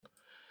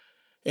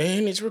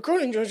And it's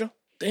recording, Jojo.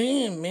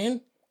 Damn,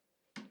 man.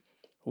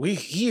 We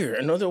here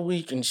another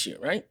week and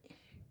shit, right?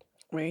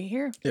 We're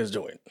here. Let's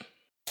do it.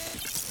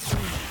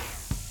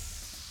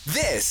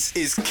 This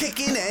is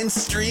Kickin' and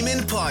Streamin'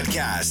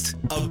 Podcast,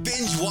 a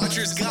binge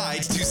watcher's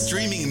guide to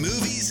streaming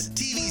movies,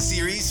 TV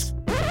series,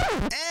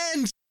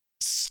 and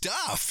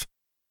stuff.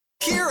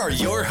 Here are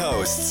your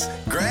hosts,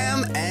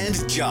 Graham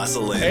and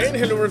Jocelyn. And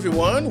hello,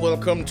 everyone.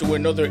 Welcome to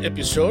another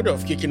episode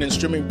of Kickin' and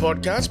Streaming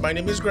Podcast. My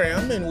name is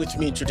Graham, and with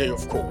me today,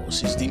 of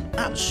course, is the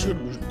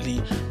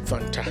absolutely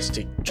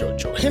fantastic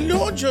Jojo.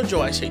 Hello,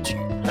 Jojo, I say to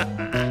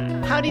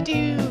you. Howdy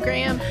do,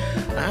 Graham.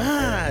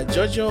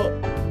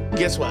 Jojo,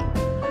 guess what?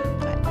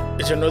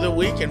 It's another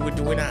week, and we're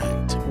doing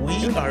it.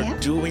 We are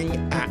doing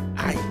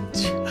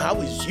it. How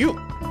is you?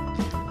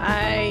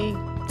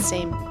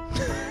 Same.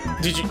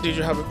 Did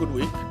you have a good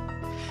week?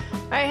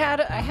 I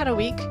had a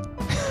week.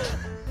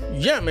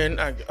 Yeah, man.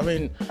 I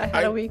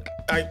had a week.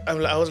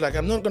 I was like,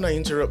 I'm not gonna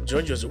interrupt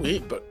Jojo's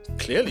week, but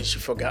clearly she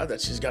forgot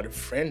that she's got a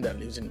friend that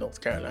lives in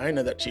North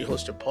Carolina that she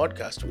hosts a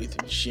podcast with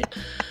and shit.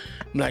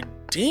 I'm like,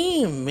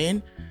 damn,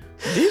 man,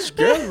 this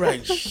girl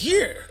right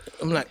here.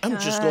 I'm like, I'm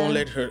just gonna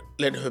let her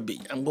be.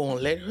 I'm gonna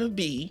let her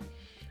be,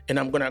 and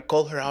I'm gonna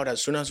call her out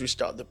as soon as we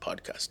start the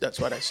podcast. That's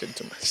what I said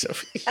to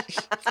myself.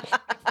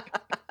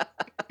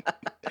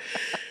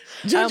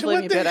 Jojo, I don't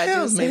blame you, but I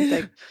do the same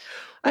thing.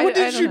 What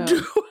did you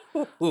do?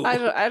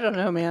 I don't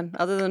know, man.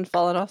 Other than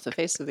falling off the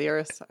face of the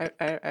earth,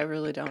 I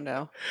really don't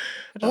know.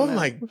 Oh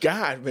my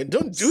God, man!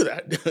 Don't do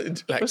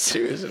that. Like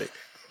seriously.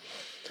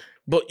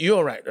 But you're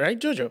all right,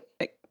 Jojo?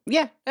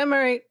 Yeah, I'm all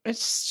right.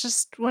 It's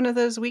just one of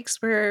those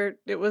weeks where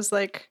it was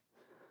like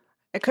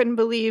I couldn't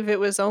believe it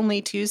was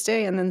only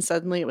Tuesday, and then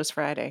suddenly it was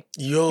Friday.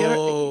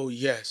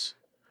 Yes.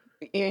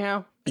 You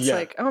know, it's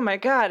like, oh my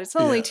God, it's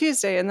only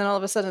Tuesday, and then all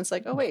of a sudden it's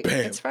like, oh wait, Bam.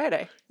 it's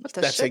Friday. What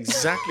the That's shit?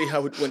 exactly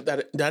how it went.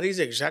 That is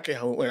exactly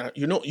how it went.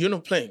 You're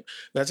not playing.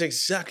 That's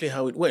exactly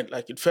how it went.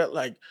 Like it felt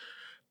like,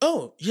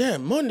 oh yeah,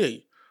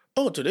 Monday.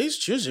 Oh, today's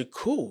Tuesday.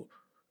 Cool.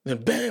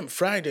 Then bam,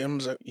 Friday. I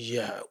was like,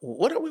 yeah.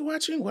 What are we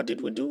watching? What did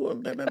we do?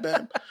 And bam, bam,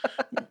 bam.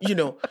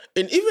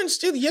 And even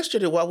still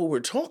yesterday while we were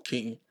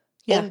talking,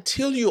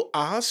 until you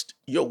asked,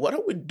 yo, what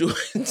are we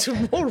doing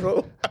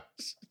tomorrow?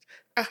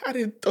 I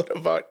hadn't thought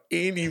about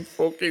any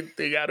fucking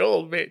thing at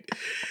all, man.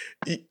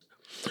 It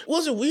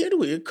was a weird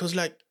week because,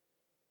 like,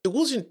 it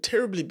wasn't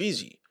terribly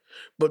busy,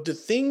 but the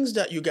things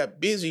that you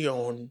got busy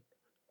on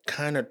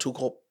kind of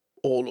took up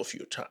all of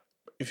your time,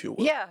 if you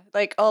will. Yeah,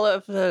 like all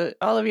of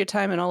your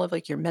time and all of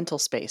like your mental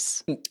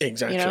space.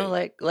 Exactly. You know,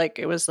 like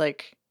it was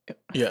like,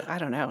 yeah, I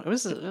don't know. It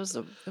was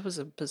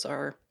a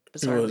bizarre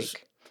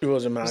week. It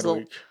was a mad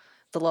week.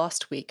 The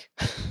lost week.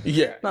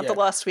 Yeah. Not the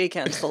lost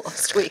weekend, the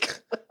lost week.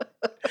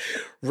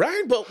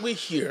 Right, but we're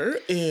here,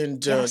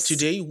 and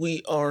today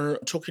we are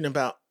talking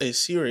about a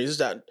series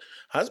that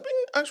has been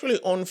actually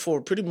on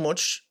for pretty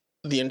much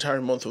the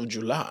entire month of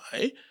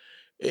July,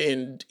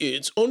 and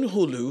it's on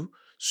Hulu,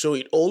 so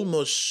it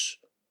almost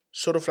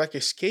sort of like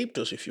escaped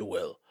us, if you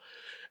will.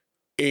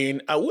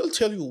 And I will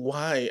tell you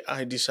why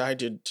I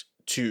decided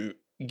to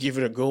give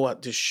it a go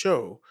at this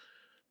show,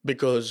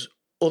 because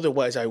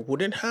otherwise I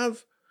wouldn't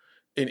have.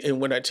 And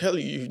when I tell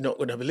you, you're not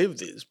going to believe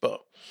this, but,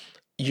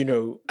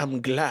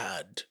 I'm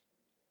glad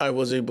I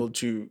was able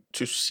to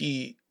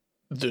see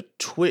the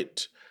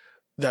tweet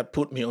that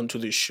put me onto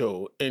this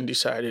show and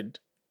decided,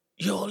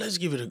 yo, let's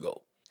give it a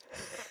go.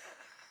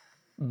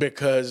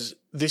 Because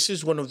this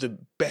is one of the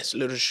best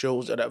little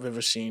shows that I've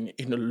ever seen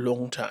in a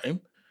long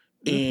time.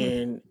 Mm-hmm.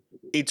 And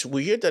it's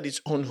weird that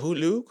it's on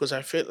Hulu because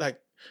I felt like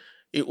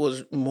it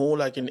was more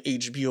like an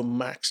HBO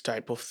Max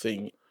type of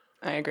thing.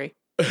 I agree.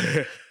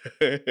 I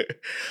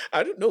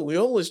don't know. We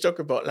always talk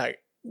about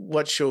like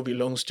what show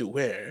belongs to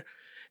where.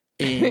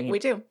 We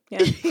do, yeah.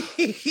 But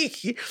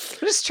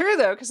it's true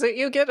though, because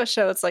you get a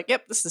show, it's like,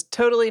 yep, this is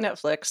totally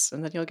Netflix,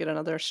 and then you'll get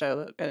another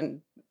show,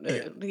 and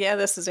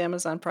this is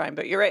Amazon Prime.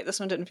 But you're right, this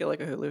one didn't feel like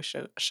a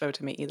Hulu show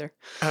to me either.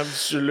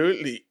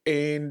 Absolutely,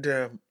 and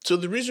so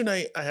the reason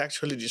I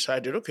actually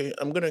decided, okay,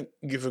 I'm gonna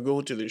give a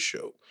go to this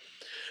show,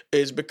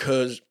 is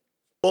because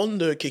on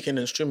the Kickin'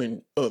 and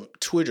Streaming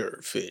Twitter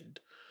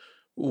feed,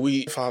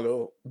 we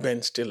follow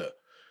Ben Stiller,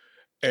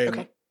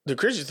 and the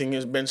crazy thing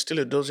is Ben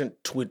Stiller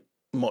doesn't tweet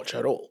much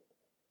at all.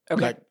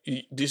 Okay. Like,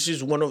 this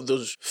is one of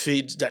those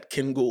feeds that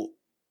can go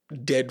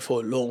dead for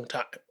a long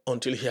time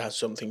until he has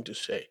something to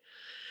say.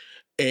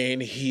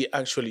 And he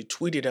actually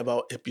tweeted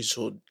about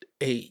episode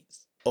 8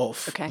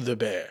 of The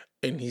Bear.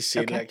 And he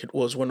said like it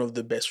was one of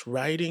the best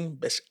writing,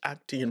 best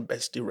acting, and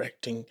best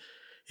directing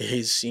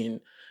he's seen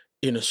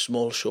in a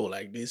small show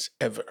like this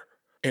ever.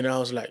 And I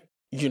was like,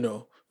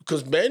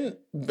 because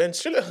Ben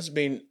Stiller has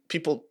been,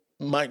 people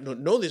might not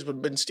know this,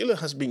 but Ben Stiller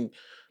has been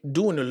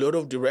doing a lot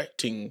of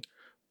directing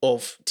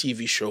of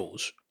TV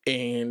shows,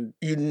 and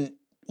you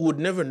would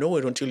never know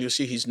it until you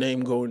see his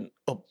name going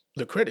up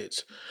the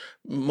credits,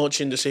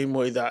 much in the same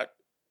way that,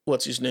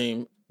 what's his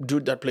name,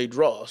 dude that played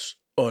Ross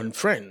on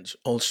Friends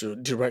also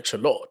directs a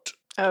lot.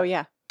 Oh,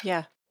 yeah.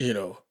 Yeah.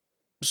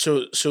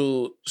 So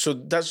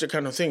that's the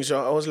kind of thing.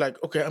 So I was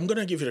like, okay, I'm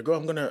gonna give it a go.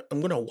 I'm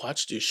gonna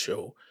watch this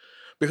show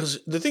because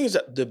the thing is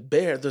that the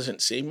bear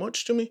doesn't say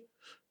much to me.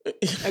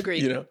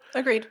 Agreed. you know,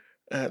 Agreed.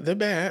 the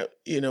bear,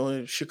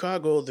 in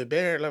Chicago, the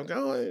bear, like,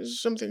 oh,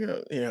 it's something,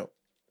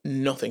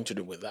 nothing to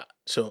do with that.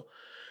 So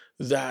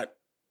that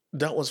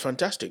that was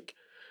fantastic.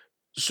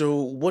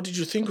 So what did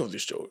you think of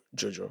this show,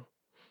 Jojo?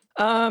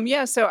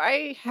 Yeah, so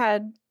I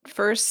had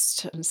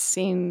first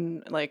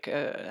seen like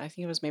I think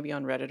it was maybe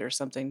on Reddit or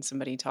something,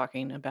 somebody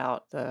talking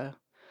about the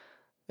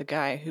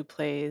guy who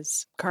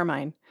plays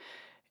Carmine,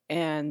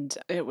 and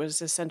it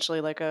was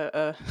essentially like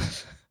a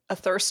a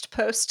thirst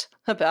post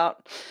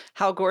about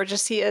how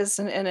gorgeous he is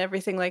and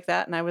everything like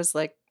that. And I was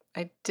like,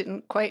 I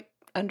didn't quite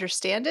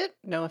understand it.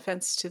 No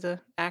offense to the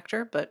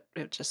actor, but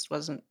it just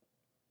wasn't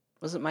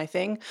my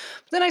thing.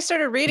 But then I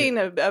started reading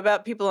Yeah.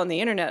 about people on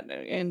the internet,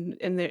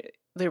 and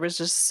there was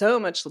just so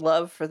much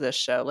love for this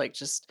show, like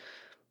just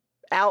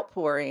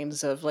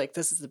outpourings of like,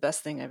 this is the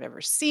best thing I've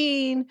ever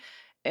seen.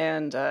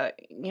 And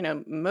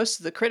most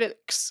of the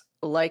critics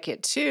like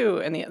it too.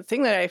 And the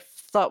thing that I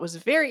thought was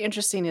very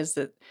interesting is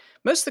that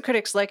most of the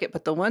critics like it,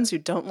 but the ones who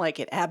don't like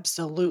it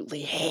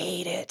absolutely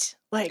hate it.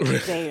 Like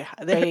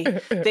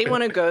they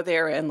want to go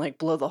there and like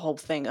blow the whole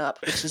thing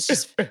up, which is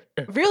just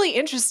really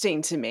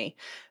interesting to me.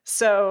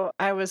 So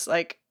I was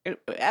like,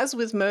 as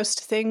with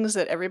most things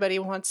that everybody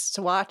wants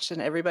to watch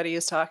and everybody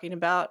is talking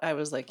about, I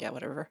was like, yeah,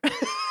 whatever.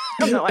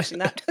 I'm not watching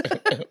that.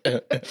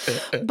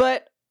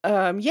 But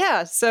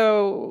yeah,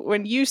 so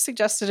when you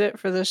suggested it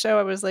for the show,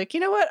 I was like, you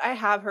know what? I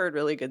have heard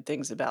really good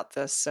things about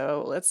this,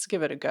 so let's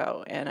give it a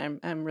go. And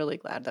I'm really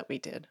glad that we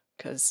did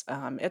because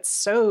it's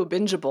so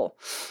bingeable.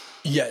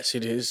 Yes,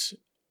 it is.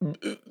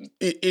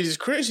 It is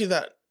crazy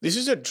that this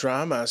is a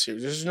drama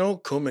series. There's no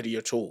comedy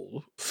at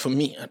all, for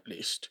me at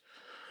least.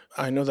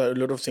 I know that a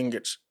lot of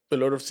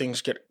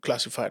things get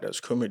classified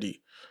as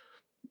comedy.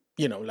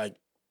 Like,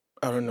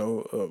 I don't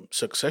know,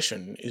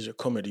 Succession is a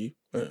comedy.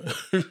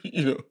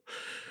 you know,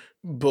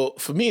 but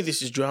for me,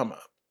 this is drama,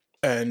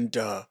 and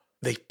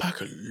they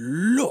pack a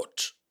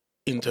lot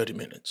in 30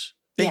 minutes.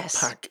 They Yes.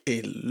 pack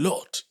a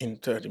lot in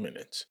 30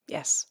 minutes.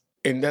 Yes.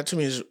 And that to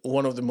me is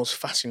one of the most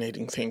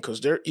fascinating things because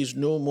there is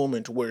no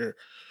moment where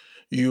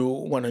you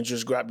want to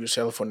just grab your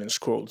cell phone and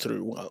scroll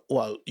through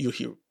while you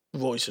hear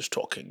voices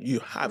talking. You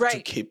have to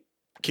Right.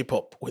 keep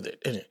up with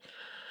it. Innit?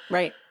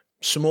 Right.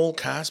 Small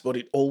cast, but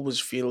it always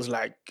feels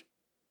like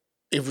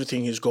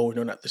everything is going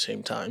on at the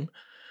same time.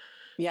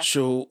 Yeah.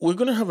 So we're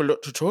going to have a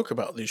lot to talk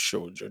about this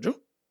show, Jojo.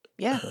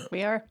 Yeah,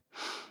 we are.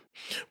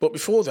 But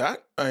before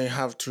that, I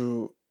have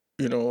to,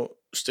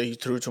 stay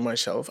true to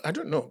myself. I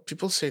don't know.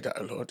 People say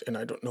that a lot, and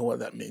I don't know what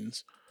that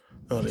means.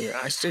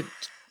 I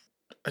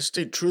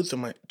stayed true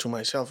to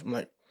myself. I'm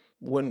like,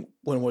 when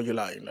were you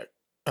lying? Like,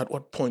 at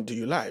what point do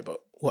you lie? But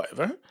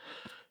whatever.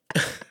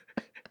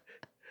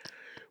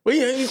 Well,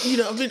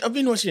 yeah, I've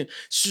been watching.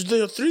 So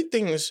there are three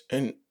things,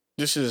 and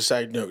this is a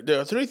side note. There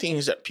are three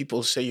things that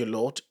people say a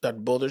lot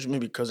that bothers me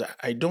because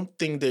I don't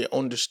think they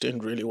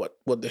understand really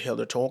what the hell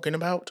they're talking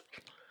about.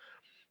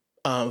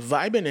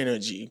 Vibe and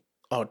energy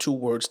are two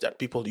words that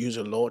people use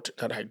a lot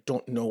that I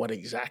don't know what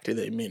exactly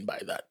they mean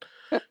by that.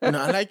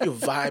 I like your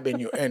vibe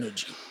and your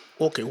energy.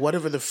 Okay,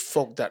 whatever the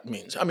fuck that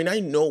means. I mean, I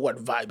know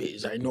what vibe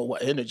is. I know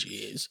what energy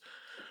is.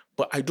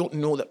 But I don't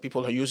know that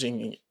people are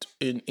using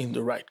it in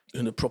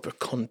the proper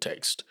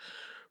context.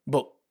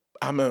 But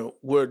I'm a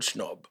word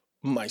snob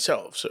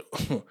myself, so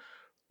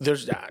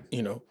there's that.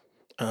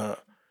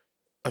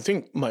 I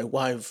think my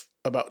wife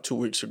about 2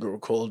 weeks ago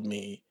called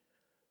me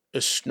a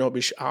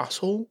snobbish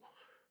asshole.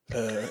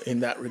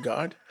 In that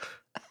regard,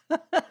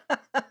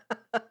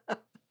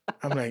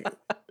 I'm like,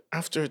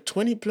 after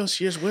 20 plus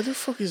years, where the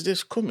fuck is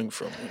this coming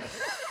from?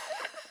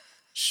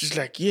 She's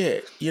like, yeah,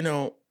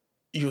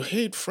 you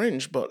hate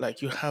French, but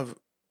like you have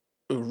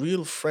a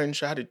real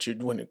French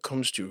attitude when it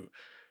comes to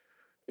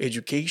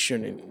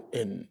education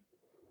and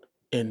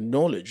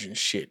knowledge and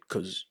shit,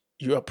 because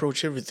you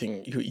approach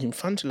everything, you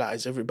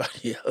infantilize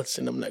everybody else,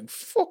 and I'm like,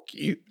 fuck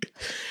you.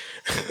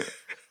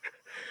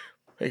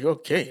 Like,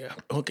 okay,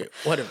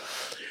 whatever.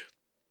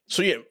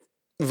 So yeah,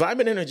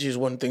 vibe and energy is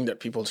one thing that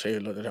people say a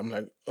lot that I'm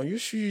like, are you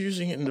sure you're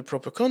using it in the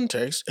proper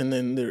context? And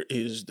then there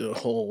is the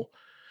whole,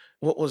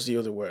 what was the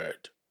other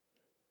word?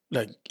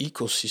 Like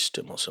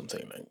ecosystem or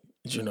something. Like,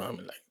 do you know what I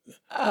mean? Like,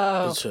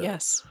 Oh,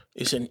 yes.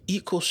 It's an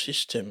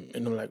ecosystem.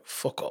 And I'm like,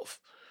 fuck off.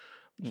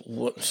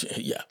 What?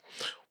 Yeah.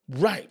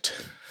 Right.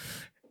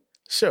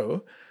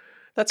 So.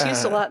 That's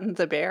used a lot in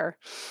The Bear.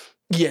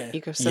 Yeah.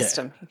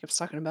 Ecosystem. Yeah. He keeps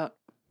talking about,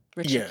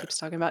 Richard keeps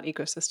talking about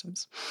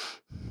ecosystems.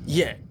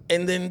 Yeah.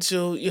 And then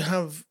so you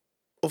have,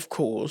 of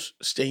course,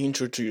 staying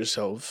true to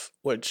yourself,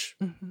 which,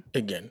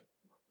 again,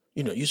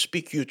 you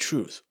speak your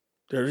truth.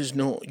 There is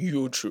no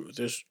your truth.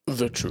 There's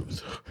the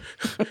truth.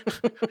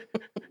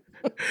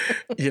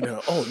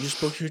 Oh, you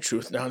spoke your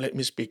truth. Now let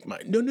me speak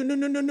mine.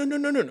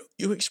 No.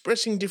 You're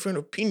expressing different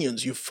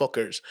opinions, you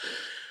fuckers.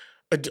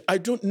 I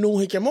don't know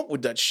who came up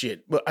with that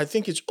shit, but I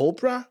think it's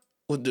Oprah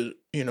with the,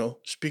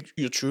 speak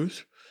your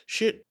truth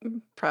shit.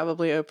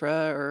 Probably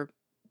Oprah or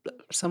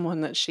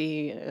someone that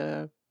she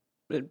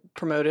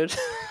promoted,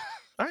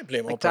 I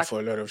blame like Oprah for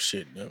a lot of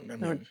shit. I or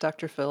mean,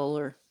 Dr. Phil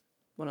or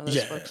one of those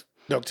yeah, folks.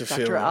 Dr.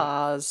 Dr. Phil.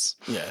 Oz.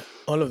 Yeah,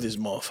 all of these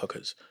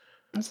motherfuckers.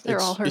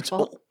 They're all her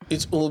fault.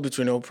 It's all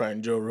between Oprah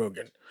and Joe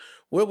Rogan.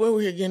 Where were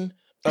we again?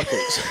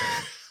 Okay.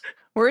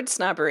 Word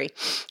snobbery.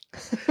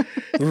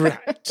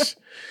 Right.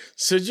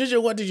 So,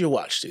 Jojo, what did you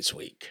watch this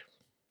week?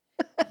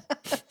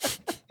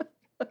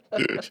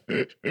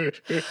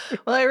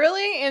 Well, I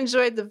really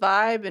enjoyed the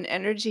vibe and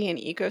energy and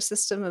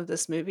ecosystem of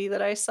this movie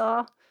that I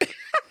saw.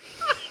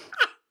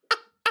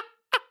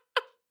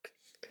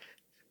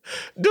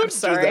 Don't I'm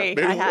sorry,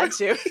 do that, I had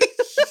to.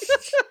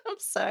 I'm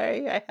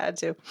sorry, I had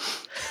to.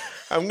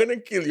 I'm gonna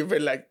kill you,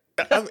 but like,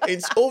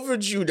 it's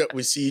overdue that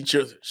we see each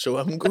other. So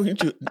I'm going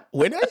to.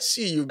 When I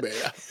see you,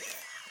 man,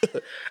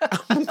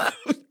 I'm going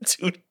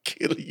to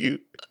kill you.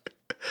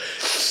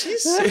 She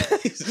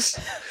says,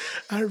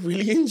 "I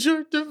really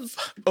enjoyed the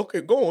vibe."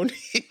 Okay, go on.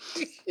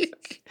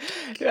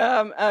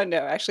 Oh no,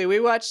 actually, we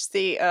watched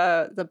the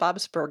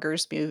Bob's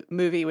Burgers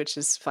movie, which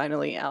is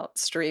finally out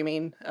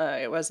streaming.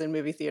 It was in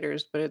movie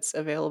theaters, but it's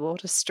available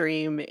to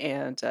stream.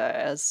 And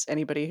as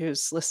anybody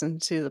who's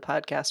listened to the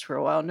podcast for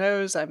a while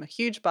knows, I'm a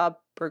huge Bob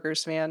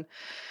Burgers fan.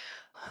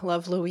 I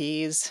love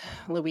Louise.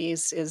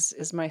 Louise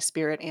is my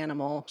spirit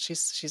animal.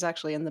 She's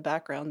actually in the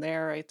background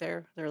there, right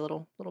there. They're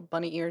little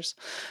bunny ears.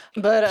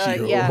 But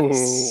yeah,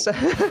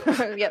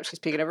 yep, she's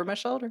peeking over my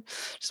shoulder,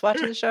 just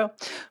watching the show.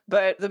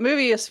 But the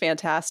movie is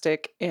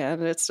fantastic,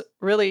 and it's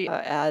really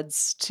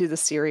adds to the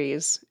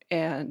series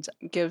and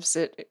gives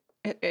it.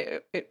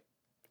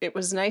 It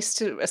was nice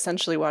to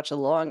essentially watch a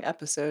long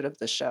episode of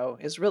the show.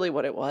 Is really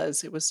what it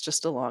was. It was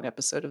just a long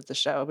episode of the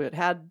show, but it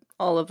had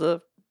all of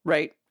the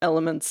right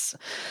elements,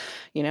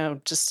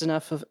 just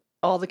enough of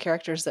all the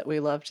characters that we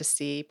love to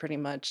see pretty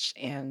much.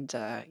 And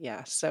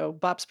yeah, so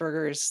Bob's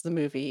Burgers, the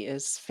movie,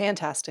 is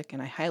fantastic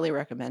and I highly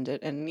recommend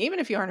it. And even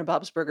if you aren't a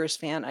Bob's Burgers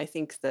fan, I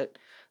think that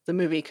the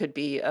movie could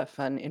be a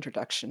fun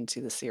introduction to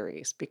the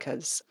series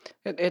because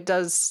it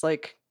does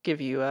like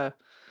give you I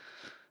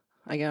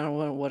don't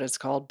know what it's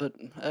called, but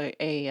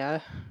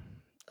a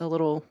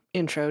little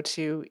intro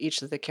to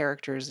each of the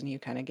characters, and you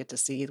kind of get to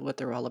see what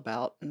they're all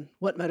about and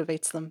what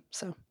motivates them.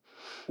 So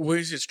Where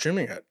is it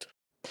streaming at?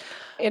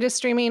 it is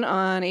streaming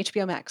on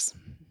HBO Max.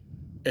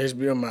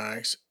 HBO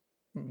Max,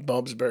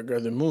 Bob's Burger,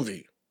 the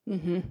movie.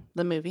 Mm-hmm.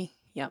 The movie,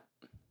 yep.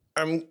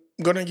 I'm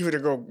gonna give it a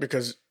go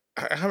because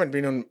I haven't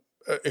been on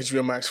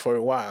HBO Max for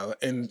a while,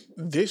 and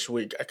this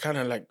week I kind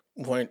of like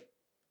went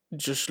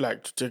just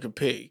like to take a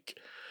peek,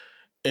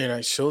 and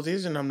I saw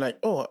this, and I'm like,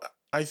 oh,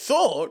 I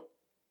thought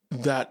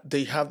that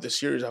they have the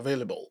series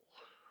available,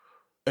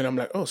 and I'm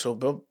like, oh, so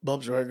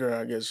Bob's Burger,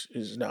 I guess,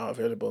 is now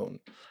available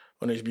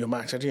on HBO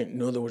Max. I didn't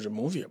know there was a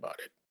movie about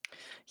it.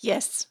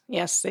 Yes,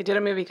 they did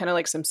a movie, kind of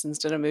like Simpsons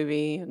did a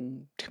movie,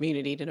 and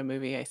Community did a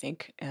movie, I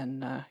think.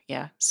 And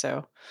yeah,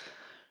 so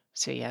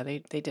yeah, they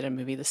did a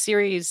movie. The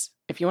series,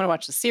 if you want to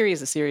watch the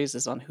series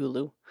is on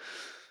Hulu.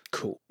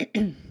 Cool.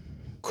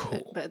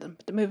 Cool. But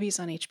the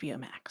movie's on HBO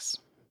Max.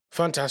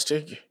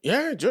 Fantastic.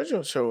 Yeah,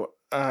 Jojo. So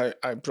I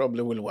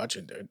probably will watch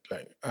it.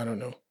 Like, I don't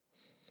know.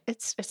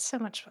 It's so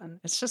much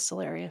fun. It's just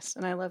hilarious,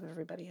 and I love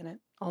everybody in it.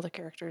 All the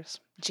characters: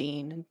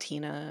 Jean and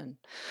Tina and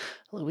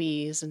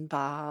Louise and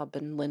Bob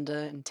and Linda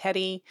and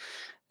Teddy.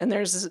 And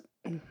there's,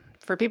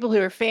 for people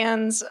who are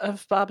fans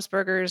of Bob's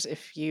Burgers,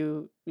 if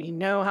you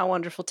know how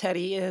wonderful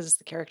Teddy is,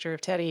 the character of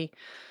Teddy,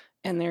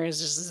 and there is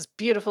just this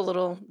beautiful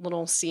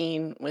little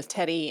scene with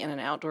Teddy and an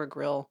outdoor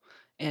grill,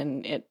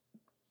 and it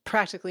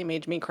practically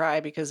made me cry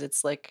because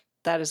it's like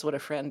that is what a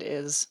friend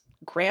is.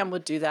 Graham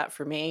would do that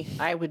for me.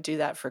 I would do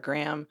that for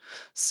Graham.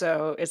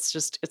 So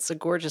it's a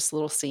gorgeous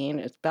little scene.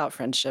 It's about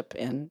friendship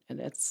and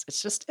it's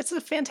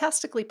a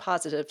fantastically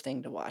positive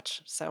thing to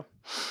watch. So,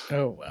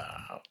 oh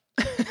wow.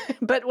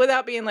 But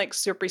without being like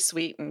super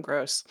sweet and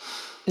gross.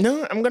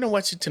 No, I'm gonna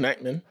watch it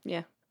tonight, man.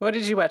 Yeah. What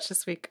did you watch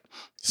this week?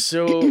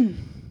 So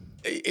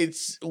it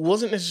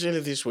wasn't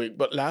necessarily this week,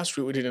 but last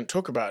week we didn't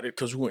talk about it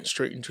because we went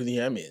straight into the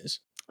Emmys.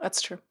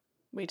 That's true.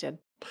 We did.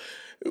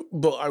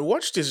 But I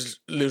watched this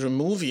little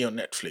movie on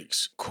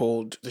Netflix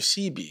called The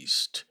Sea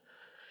Beast.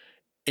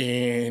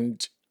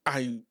 And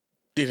I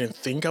didn't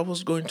think I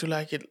was going to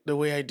like it the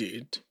way I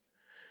did.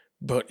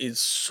 But it's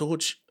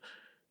such...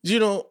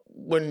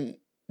 when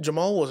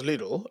Jamal was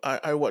little,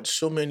 I watched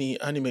so many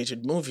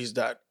animated movies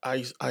that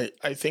I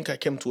think I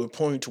came to a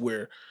point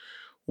where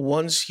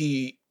once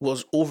he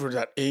was over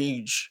that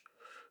age,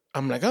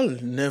 I'm like,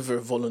 I'll never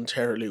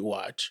voluntarily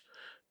watch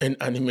an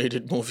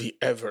animated movie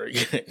ever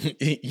again,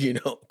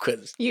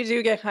 because you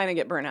do kind of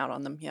get burnt out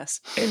on them.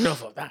 Yes.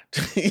 Enough of that,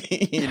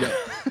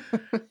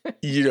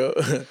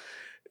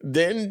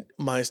 Then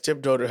my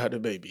stepdaughter had a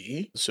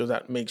baby, so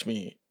that makes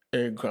me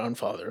a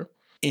grandfather,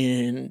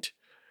 and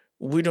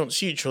we don't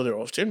see each other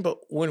often, but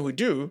when we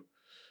do,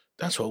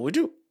 that's what we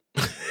do.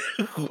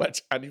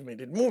 Watch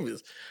animated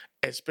movies,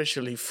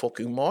 especially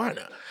fucking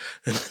Moana.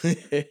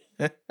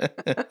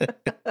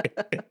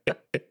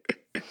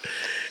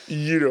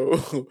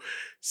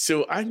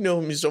 So I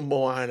know Mr.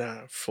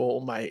 Moana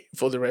for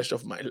the rest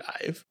of my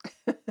life.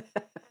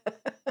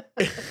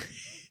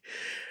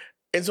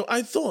 And so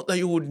I thought that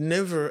you would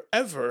never,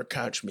 ever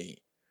catch me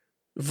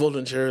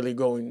voluntarily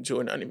going to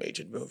an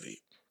animated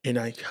movie. And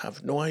I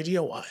have no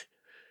idea why.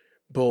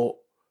 But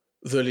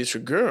the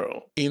little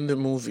girl in the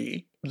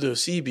movie, The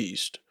Sea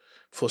Beast,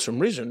 for some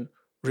reason,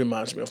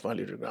 reminds me of my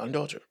little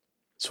granddaughter.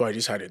 So I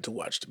decided to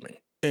watch the thing.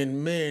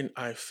 And man,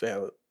 I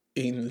fell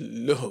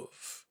in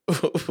love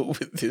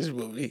with this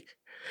movie.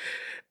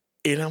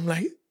 And I'm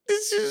like,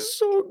 this is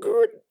so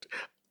good.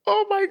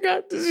 Oh my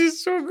God, this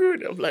is so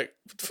good. I'm like,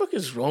 what the fuck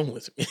is wrong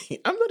with me?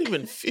 I'm not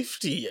even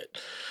 50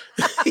 yet.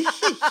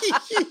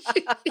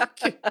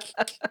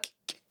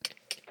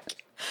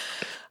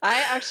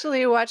 I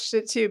actually watched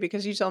it too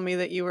because you told me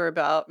that you were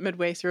about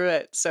midway through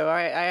it. So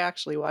I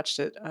actually watched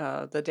it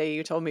the day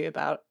you told me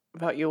about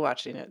you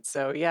watching it.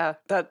 So yeah,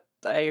 that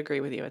I agree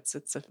with you. It's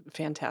a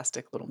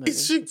fantastic little movie.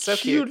 It's a so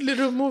cute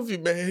little movie,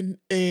 man.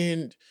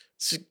 And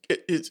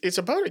it's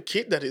about a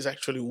kid that is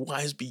actually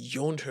wise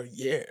beyond her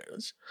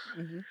years.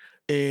 Mhm.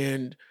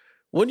 And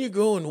when you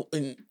go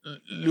and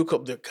look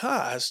up the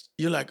cast,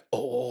 you're like,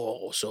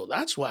 oh, so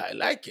that's why I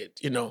like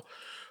it, Mhm.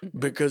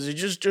 because it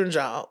just turns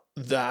out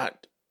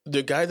that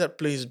the guy that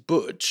plays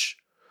Butch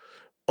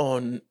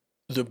on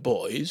The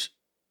Boys,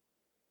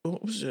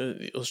 what was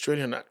the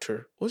Australian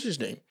actor? What's his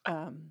name?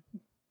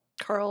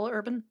 Carl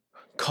Urban.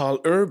 Carl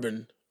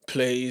Urban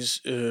plays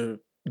the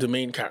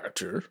main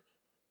character,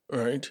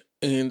 right?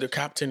 And the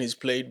captain is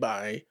played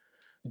by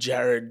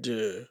Jared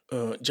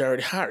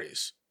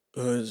Harris,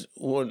 who's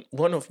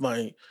one of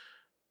my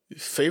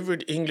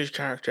favorite English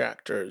character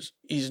actors.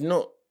 He's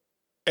not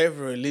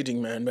ever a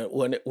leading man, but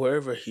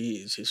wherever he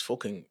is,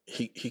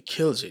 he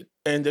kills it.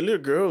 And the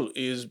little girl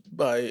is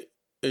by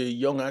a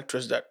young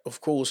actress that, of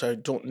course, I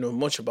don't know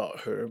much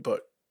about her,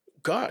 but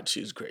God,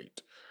 she's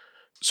great.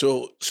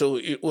 So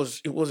it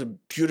was a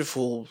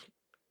beautiful,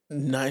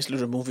 nice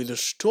little movie. The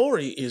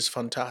story is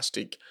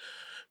fantastic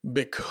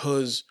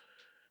because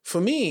for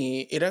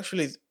me, it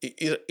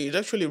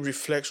actually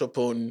reflects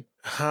upon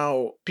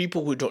how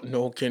people we don't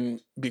know can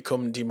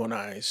become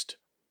demonized,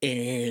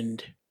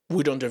 and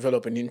we don't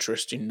develop an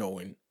interest in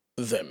knowing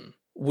them.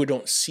 We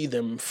don't see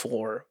them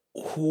for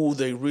who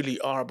they really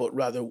are, but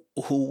rather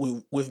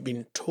who we've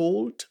been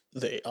told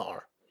they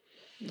are.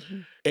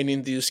 Mhm. And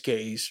in this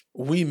case,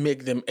 we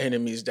make them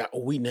enemies that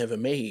we never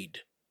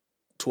made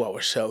to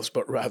ourselves,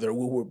 but rather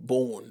we were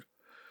born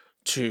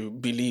to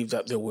believe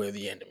that they were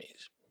the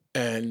enemies.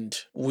 And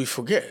we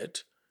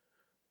forget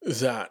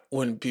that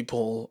when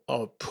people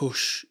are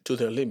pushed to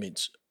their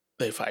limits,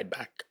 they fight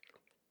back.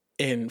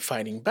 And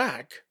fighting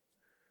back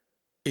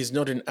is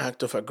not an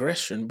act of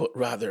aggression, but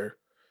rather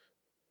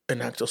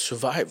an act of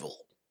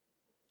survival.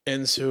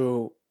 And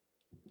so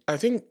I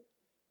think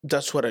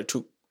that's what I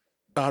took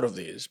out of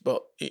this.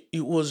 But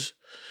it was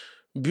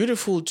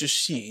beautiful to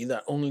see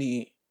that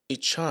only a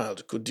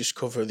child could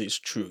discover this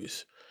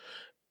truth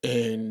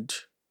and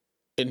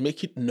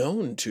make it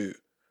known to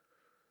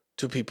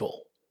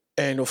people.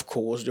 And of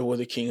course, there were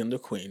the king and the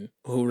queen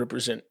who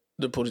represent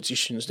the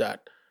politicians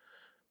that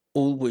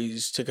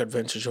always take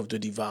advantage of the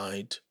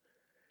divide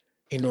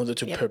in order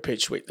to Yep.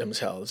 perpetuate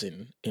themselves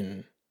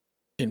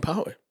in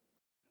power.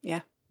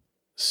 Yeah.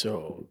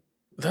 So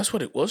that's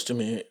what it was to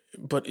me.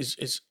 But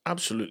it's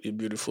absolutely a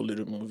beautiful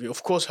little movie.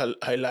 Of course,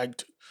 I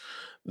liked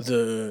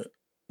the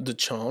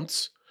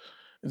chants.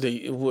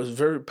 It was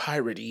very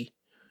piratey,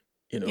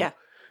 Yeah.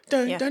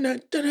 Dun, Yeah. dun,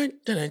 dun, dun, dun,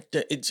 dun,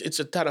 dun. It's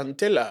a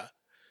tarantella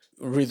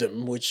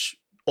rhythm which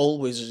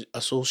always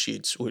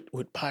associates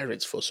with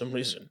pirates for some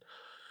reason.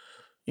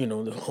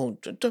 The whole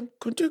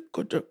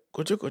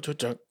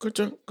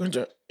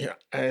yeah,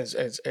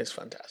 it's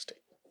fantastic.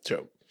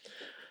 So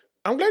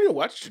I'm glad you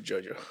watched it,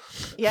 Jojo.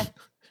 Yeah.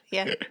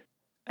 Yeah.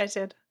 I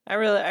did. I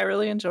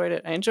really enjoyed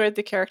it. I enjoyed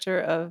the character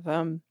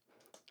of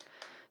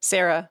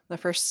Sarah, the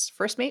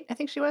first mate. I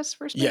think she was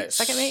first mate, Yes.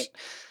 second mate.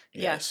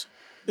 Yes.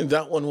 And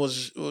that one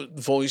was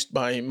voiced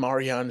by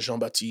Marianne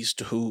Jean-Baptiste,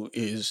 who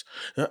is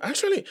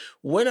actually,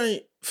 when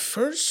I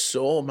first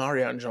saw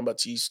Marianne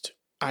Jean-Baptiste,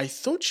 I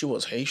thought she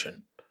was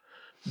Haitian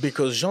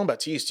because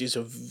Jean-Baptiste is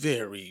a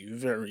very,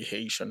 very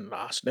Haitian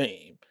last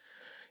name.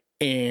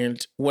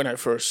 And when I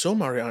first saw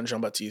Marianne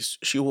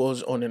Jean-Baptiste, she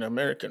was on an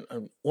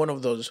American, one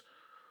of those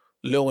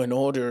Law and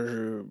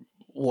Order,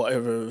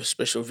 whatever,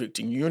 special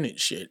victim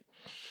unit shit.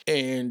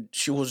 And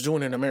she was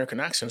doing an American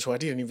accent, so I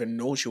didn't even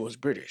know she was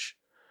British.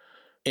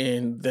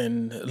 And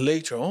then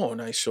later on,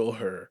 I saw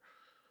her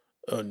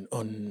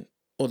on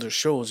other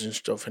shows and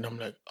stuff, and I'm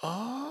like,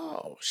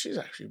 oh, she's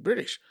actually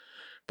British.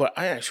 But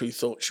I actually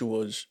thought she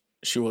was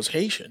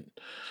Haitian.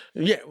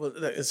 Yeah, well,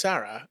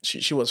 Sarah,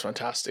 she was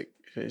fantastic.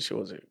 She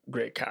was a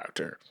great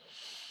character.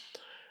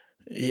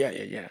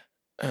 Yeah.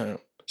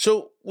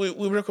 So we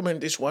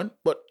recommend this one,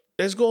 but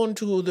let's go on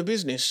to the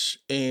business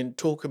and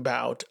talk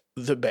about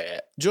The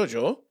Bear.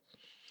 Jojo,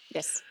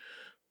 Yes.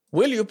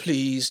 will you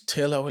please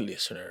tell our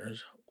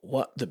listeners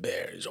what The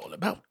Bear is all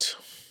about?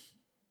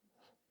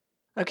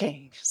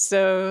 Okay,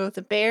 so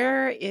The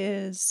Bear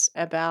is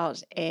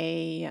about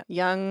a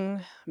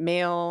young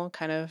male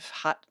kind of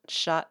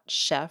hotshot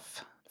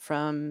chef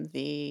from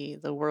the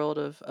world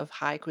of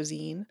high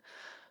cuisine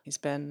He's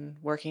been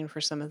working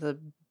for some of the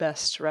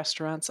best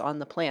restaurants on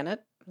the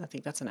planet. I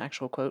think that's an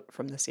actual quote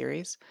from the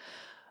series.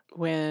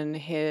 When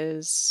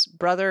his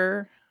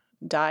brother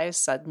dies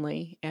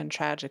suddenly and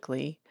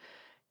tragically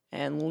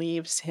and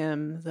leaves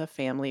him the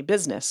family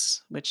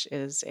business, which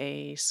is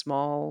a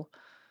small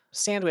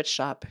sandwich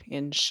shop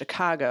in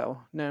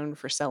Chicago known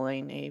for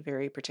selling a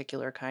very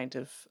particular kind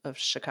of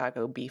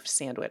Chicago beef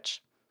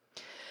sandwich.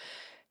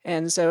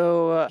 And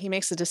so he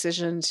makes the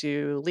decision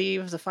to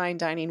leave the fine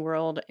dining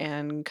world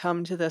and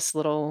come to this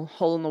little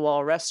hole in the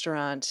wall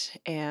restaurant,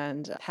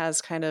 and has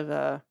kind of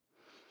a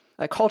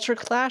culture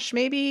clash,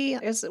 maybe,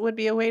 is would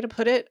be a way to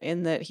put it,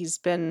 in that he's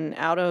been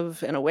out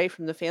of and away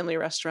from the family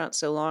restaurant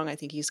so long. I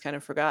think he's kind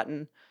of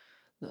forgotten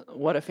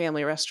what a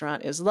family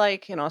restaurant is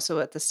like. And also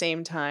at the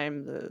same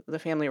time, the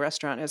family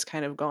restaurant has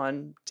kind of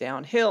gone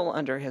downhill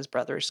under his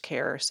brother's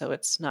care. So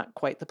it's not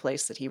quite the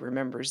place that he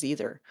remembers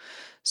either.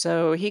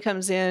 So he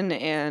comes in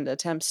and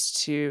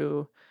attempts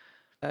to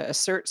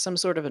assert some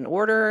sort of an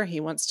order. He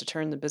wants to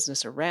turn the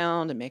business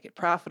around and make it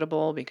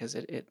profitable, because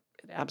it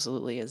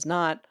absolutely is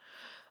not.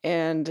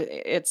 And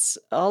it's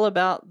all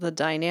about the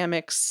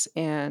dynamics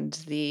and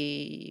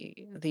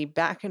the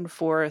back and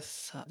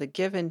forth, the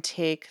give and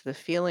take, the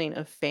feeling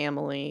of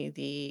family,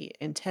 the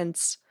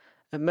intense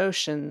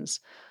emotions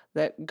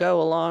that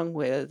go along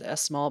with a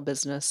small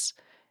business,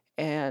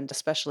 and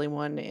especially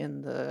one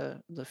in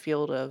the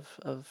field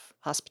of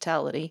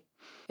hospitality.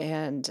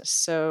 And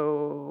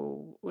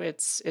so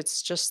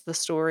it's just the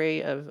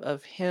story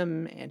of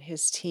him and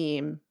his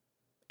team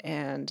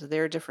and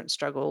their different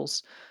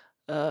struggles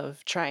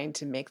of trying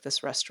to make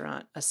this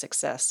restaurant a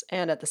success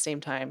and at the same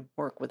time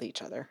work with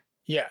each other.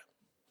 Yeah,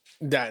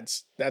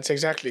 that's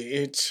exactly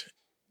it.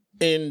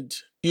 And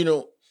you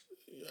know,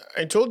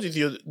 I told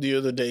you the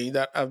other day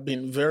that I've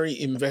been very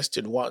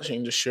invested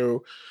watching the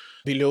show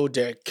Below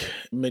Deck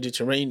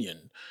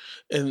Mediterranean.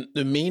 And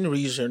the main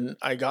reason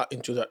I got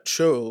into that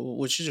show,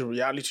 which is a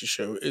reality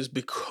show, is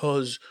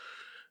because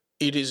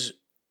it is,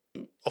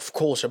 of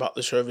course, about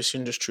the service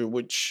industry,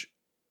 which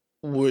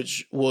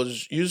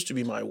was used to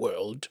be my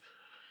world,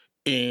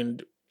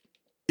 and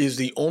is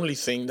the only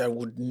thing that I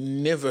would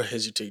never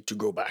hesitate to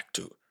go back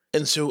to.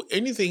 And so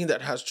anything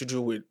that has to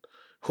do with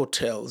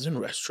hotels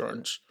and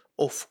restaurants,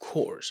 of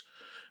course,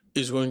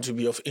 is going to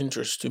be of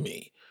interest to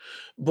me.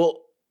 But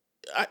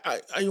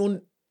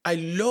I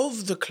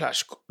love the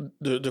clash,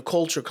 the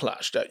culture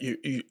clash that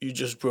you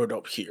just brought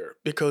up here,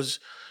 because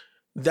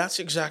that's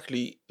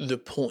exactly the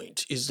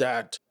point, is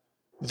that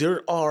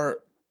there are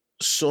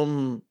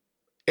some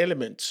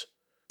elements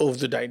of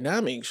the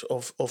dynamics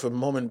of a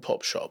mom and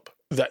pop shop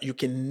that you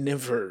can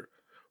never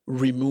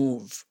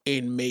remove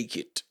and make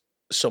it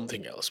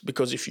something else.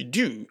 Because if you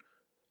do,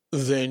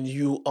 then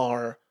you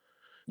are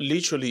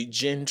literally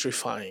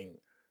gentrifying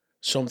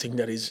something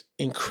that is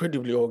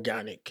incredibly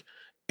organic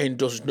and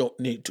does not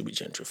need to be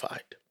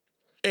gentrified.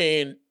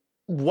 And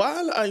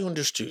while I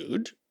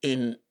understood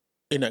and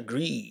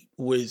agree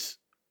with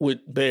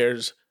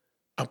Bear's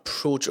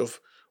approach of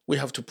we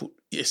have to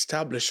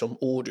establish some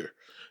order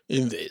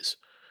in this,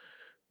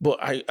 but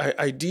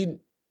I did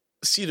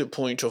see the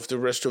point of the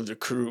rest of the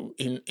crew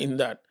in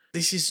that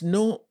this is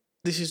not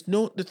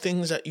the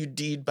things that you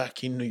did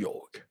back in New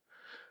York.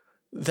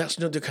 That's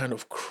not the kind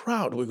of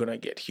crowd we're gonna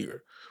get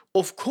here.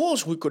 Of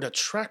course, we could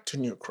attract a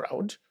new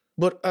crowd,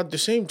 but at the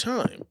same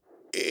time,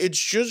 it's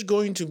just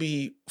going to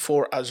be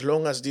for as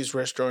long as this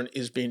restaurant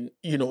is being,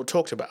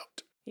 talked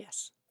about.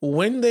 Yes.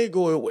 When they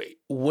go away,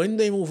 when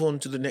they move on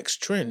to the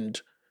next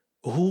trend,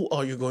 who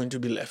are you going to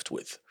be left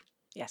with?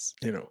 Yes.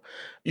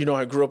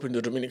 I grew up in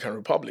the Dominican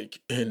Republic,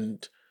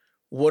 and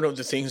one of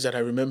the things that I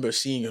remember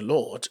seeing a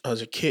lot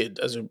as a kid,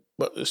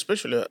 but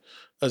especially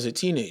as a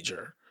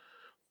teenager,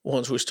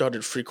 once we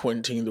started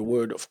frequenting the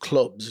world of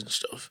clubs and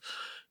stuff,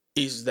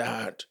 is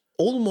that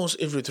almost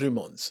every 3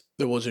 months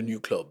there was a new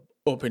club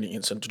opening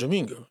in Santo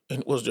Domingo,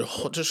 and it was the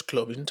hottest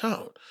club in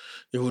town.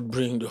 They would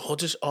bring the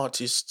hottest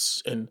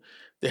artists, and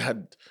they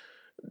had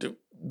the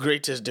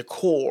greatest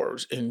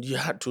decors, and you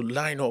had to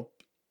line up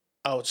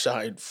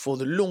outside for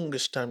the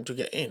longest time to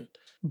get in.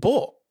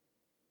 But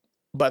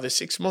by the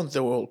 6th month, they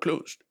were all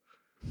closed.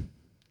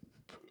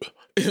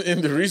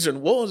 And the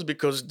reason was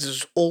because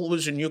there's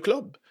always a new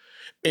club.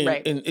 And,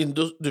 Right. and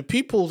the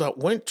people that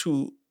went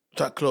to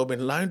that club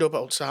and lined up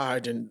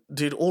outside and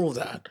did all of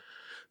that,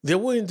 they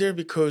weren't there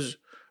because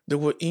they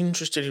were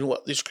interested in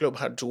what this club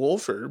had to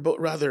offer, but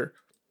rather,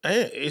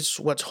 it's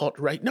what's hot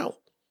right now.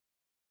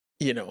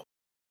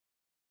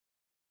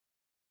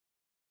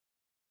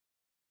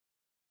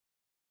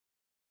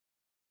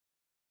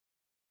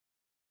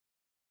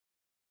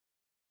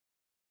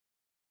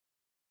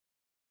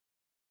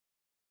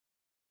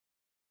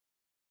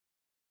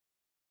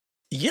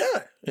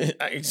 Yeah,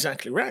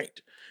 exactly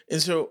right.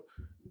 And so,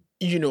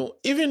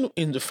 even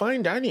in the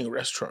fine dining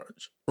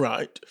restaurants,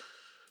 right?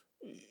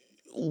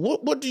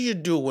 What do you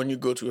do when you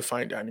go to a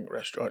fine dining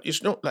restaurant?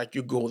 It's not like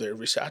you go there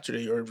every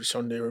Saturday or every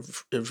Sunday or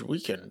every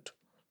weekend.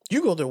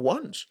 You go there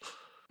once,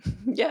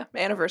 Yeah.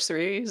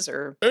 Anniversaries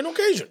or an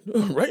occasion,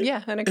 right?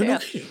 yeah, and An yeah.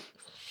 occasion.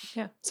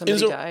 Yeah, somebody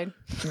so, died.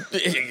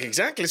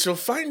 Exactly. So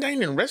fine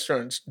dining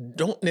restaurants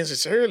don't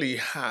necessarily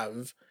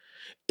have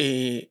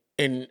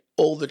an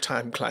all the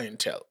time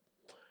clientele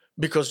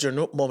because they're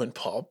not mom and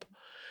pop.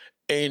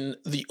 And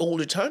the all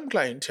the time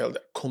clientele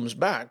that comes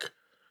back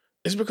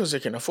is because they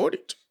can afford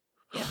it.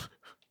 Yeah.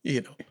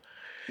 You know.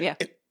 Yeah.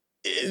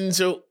 And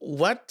so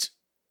what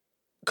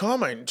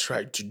Carmine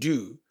tried to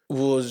do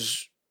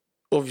was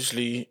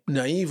obviously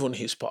naive on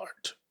his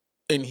part,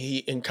 and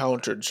he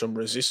encountered some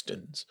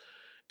resistance.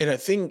 And I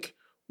think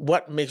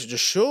what makes the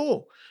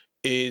show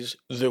is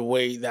the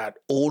way that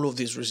all of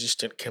this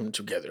resistance came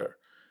together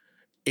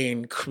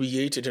and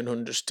created an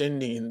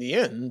understanding in the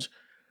end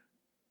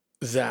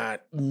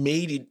that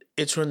made it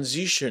a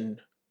transition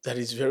that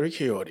is very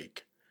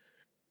chaotic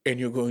and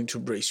you're going to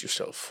brace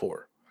yourself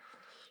for.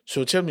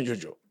 So tell me,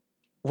 Jojo,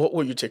 what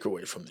will you take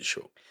away from the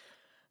show?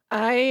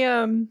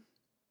 I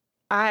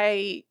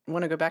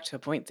want to go back to a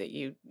point that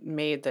you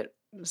made that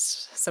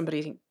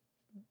somebody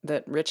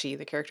that Richie,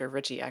 the character of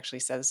Richie, actually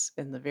says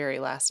in the very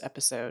last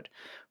episode,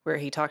 where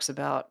he talks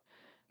about,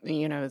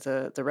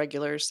 the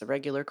regulars, the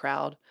regular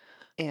crowd,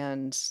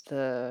 and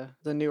the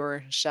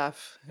newer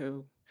chef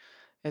who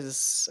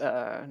is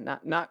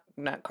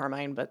not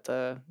Carmine, but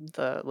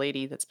the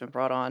lady that's been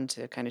brought on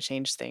to kind of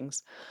change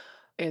things,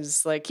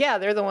 is like, yeah,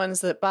 they're the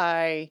ones that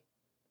buy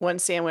one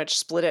sandwich,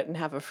 split it, and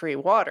have a free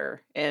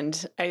water.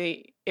 And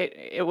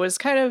it was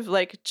kind of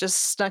like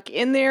just snuck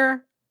in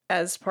there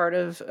as part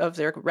of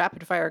their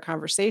rapid fire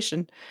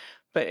conversation.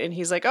 And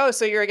he's like, oh,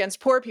 so you're against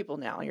poor people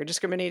now. You're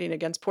discriminating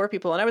against poor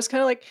people. And I was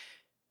kind of like,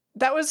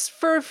 that was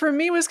for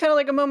me was kind of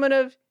like a moment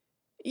of,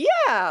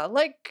 yeah,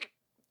 like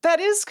that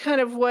is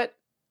kind of what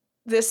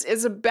this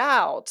is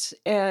about,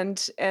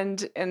 and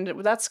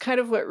that's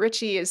kind of what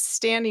Richie is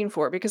standing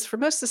for, because for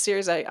most of the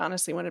series I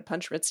honestly wanted to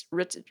punch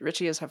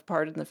Richie as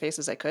hard in the face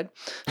as I could.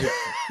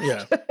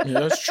 Yeah,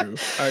 that's true.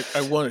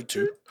 I wanted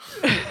to.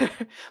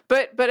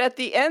 but at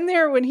the end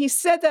there, when he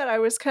said that, I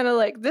was kind of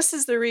like, this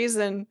is the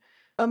reason,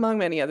 among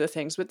many other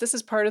things, but this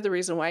is part of the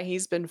reason why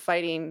he's been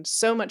fighting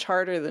so much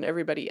harder than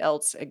everybody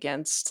else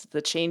against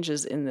the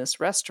changes in this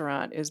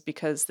restaurant, is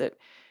because that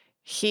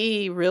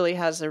he really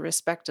has a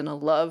respect and a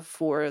love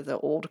for the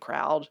old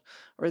crowd,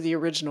 or the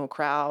original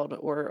crowd,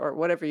 or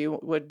whatever you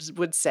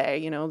would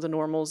say, the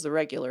normals, the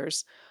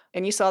regulars.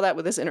 And you saw that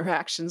with his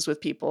interactions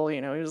with people. He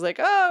was like,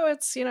 oh,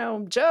 it's,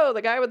 Joe,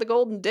 the guy with the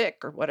golden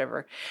dick, or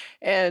whatever.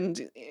 And,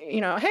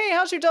 hey,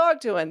 how's your dog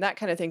doing? That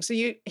kind of thing. So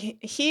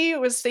he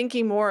was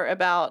thinking more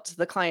about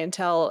the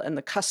clientele and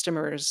the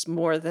customers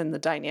more than the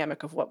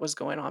dynamic of what was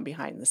going on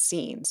behind the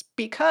scenes,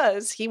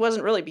 because he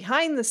wasn't really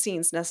behind the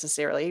scenes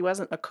necessarily. He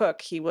wasn't a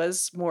cook. He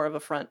was more of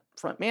a front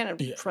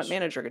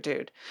manager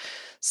dude.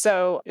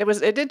 So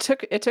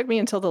it took me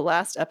until the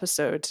last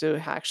episode to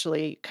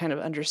actually kind of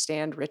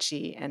understand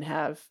Richie and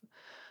have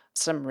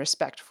some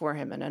respect for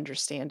him and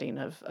understanding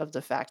of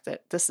the fact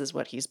that this is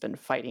what he's been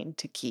fighting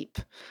to keep.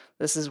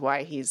 This is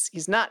why he's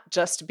not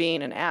just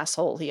being an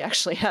asshole. He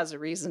actually has a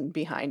reason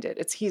behind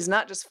it. He's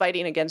not just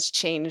fighting against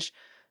change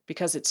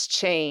because it's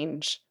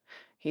change.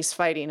 He's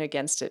fighting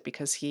against it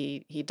because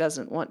he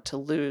doesn't want to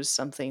lose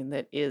something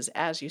that is,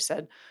 as you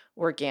said,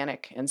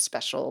 organic and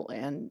special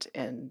and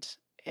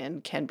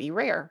can be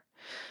rare.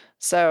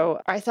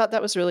 So I thought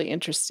that was really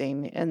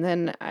interesting. And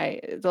then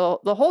the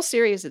whole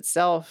series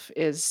itself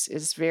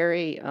is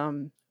very,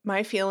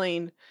 my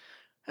feeling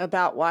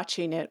about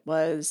watching it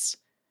was,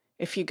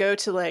 if you go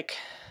to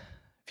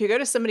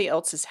somebody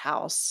else's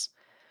house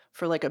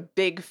for like a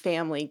big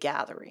family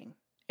gathering,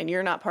 and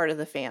you're not part of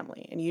the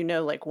family,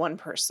 and like one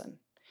person,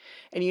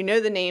 and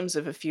the names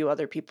of a few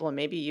other people, and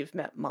maybe you've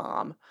met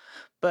mom,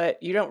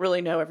 but you don't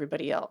really know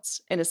everybody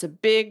else. And it's a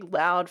big,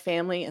 loud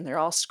family, and they're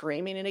all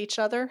screaming at each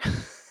other.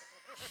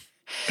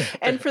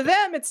 And for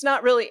them, it's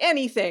not really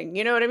anything.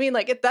 You know what I mean?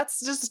 Like that's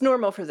just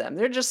normal for them.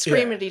 They're just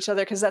screaming at each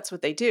other because that's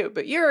what they do.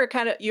 But you're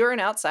an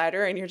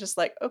outsider, and you're just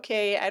like,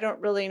 okay, I don't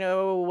really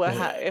know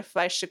if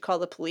I should call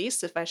the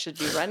police, if I should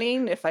be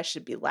running, if I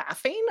should be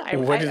laughing.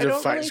 When is the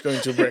fight's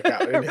going to break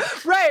out?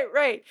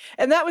 Right.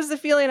 And that was the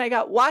feeling I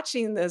got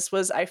watching this.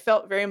 Was I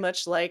felt very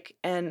much like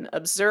an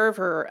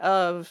observer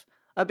of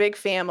a big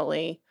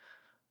family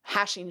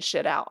hashing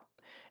shit out.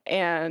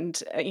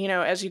 And,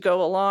 as you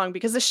go along,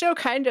 because the show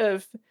kind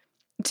of,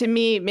 to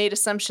me, made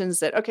assumptions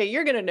that, okay,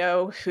 you're going to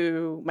know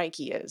who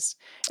Mikey is,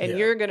 and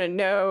you're going to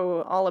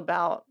know all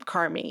about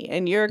Carmy,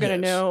 and you're going to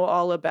know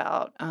all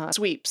about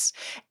Sweeps.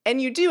 And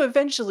you do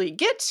eventually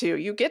get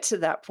to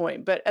that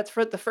point. But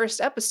for the first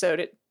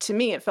episode, to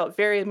me, it felt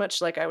very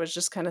much like I was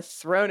just kind of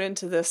thrown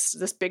into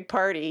this big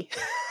party.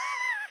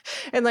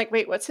 And like,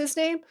 wait, what's his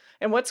name?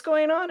 And what's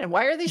going on? And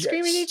why are they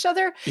screaming at each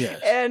other?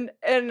 Yes.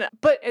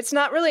 But it's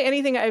not really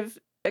anything I've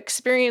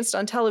experienced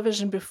on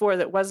television before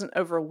that wasn't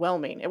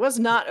overwhelming. It was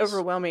not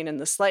overwhelming in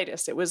the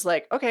slightest. It was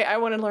like, okay, I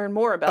want to learn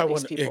more about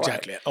these people.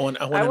 Exactly. I want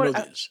to know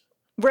this.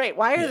 Right.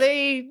 Why are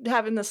they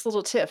having this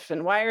little tiff,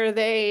 and why are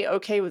they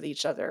okay with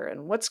each other,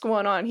 and what's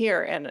going on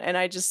here? And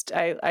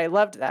I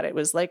loved that. It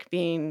was like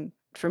being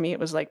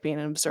an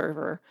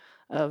observer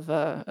of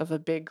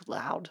a big,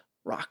 loud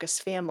raucous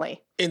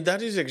family. And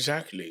that is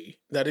exactly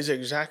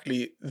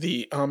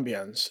the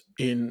ambience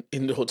in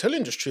the hotel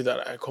industry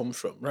that I come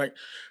from, right?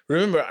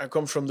 Remember, I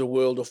come from the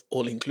world of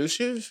all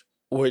inclusive,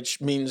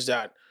 which means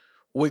that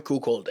we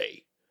cook all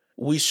day,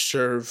 we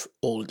serve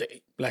all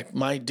day. Like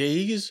my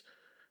days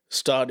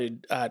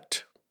started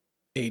at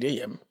 8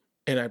 a.m.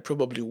 and I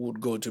probably would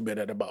go to bed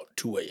at about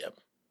 2 a.m.,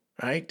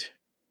 right?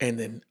 And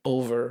then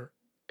over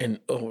and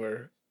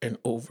over and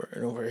over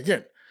and over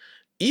again.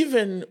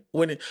 Even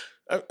when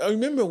I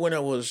remember when I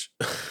was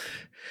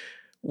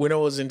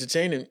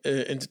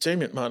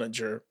entertainment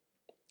manager,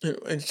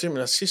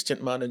 entertainment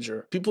assistant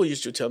manager, people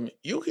used to tell me,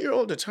 "You hear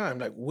all the time,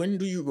 like, when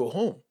do you go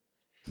home?"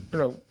 You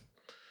know,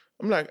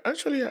 I'm like,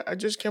 actually, I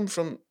just came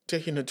from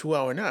taking a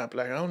 2-hour nap.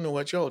 Like, I don't know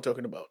what y'all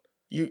talking about.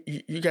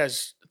 You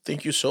guys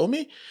think you saw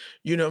me?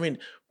 You know what I mean?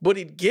 But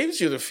it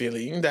gives you the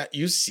feeling that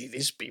you see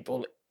these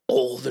people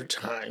all the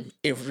time,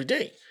 every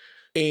day.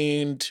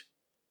 And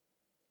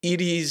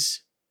it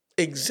is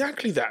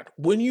exactly that.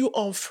 When you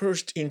are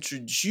first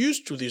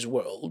introduced to this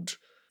world,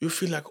 you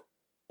feel like,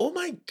 oh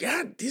my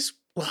God,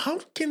 how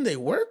can they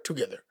work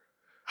together?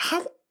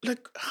 How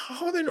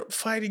are they not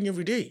fighting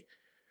every day?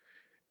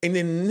 And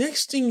the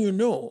next thing you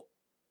know,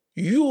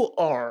 you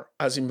are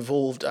as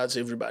involved as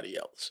everybody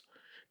else,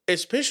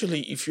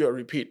 especially if you're a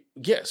repeat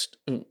guest.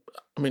 I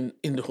mean,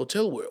 in the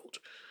hotel world,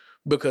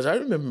 because I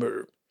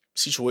remember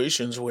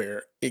situations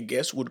where a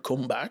guest would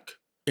come back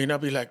and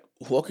I'd be like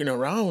walking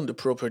around the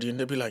property and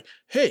they'd be like,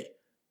 "Hey,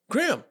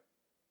 Graham,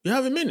 you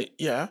have a minute?"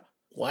 "Yeah."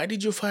 "Why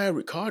did you fire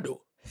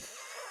Ricardo?"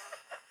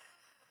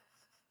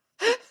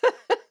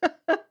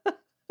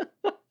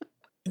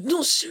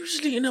 No,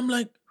 seriously. And I'm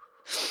like,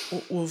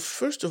 well,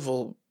 first of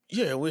all,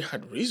 yeah, we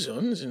had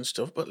reasons and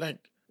stuff, but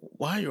like,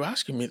 why are you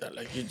asking me that?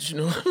 Like, you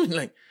know what I mean?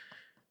 Like,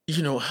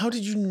 how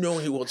did you know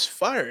he was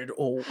fired?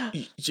 Or,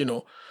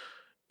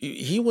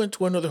 he went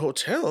to another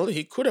hotel.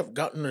 He could have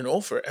gotten an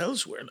offer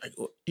elsewhere. Like,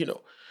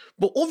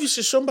 but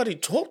obviously somebody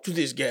talked to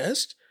this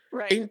guest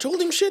Right. and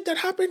told him shit that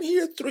happened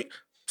here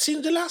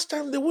since the last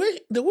time they were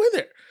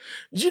there.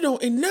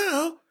 And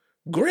now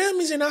Graham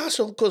is an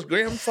asshole because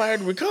Graham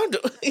fired Ricardo.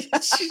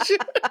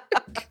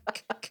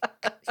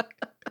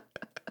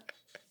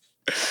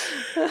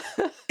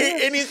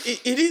 And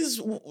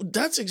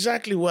that's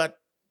exactly what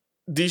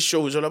this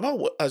show is all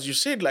about. As you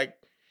said, like,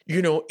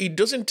 it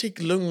doesn't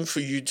take long for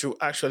you to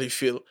actually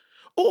feel,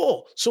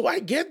 oh, so I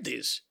get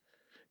this.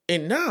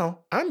 And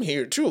now I'm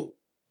here too.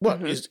 What,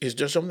 Mm-hmm. is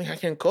there something I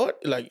can cut?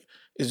 Like,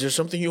 is there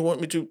something you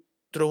want me to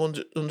throw on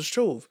the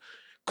stove?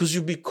 Because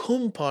you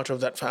become part of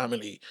that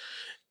family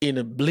in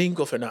a blink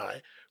of an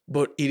eye.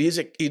 But it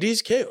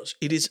is chaos.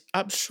 It is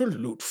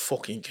absolute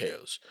fucking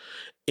chaos.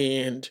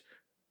 And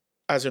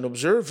as an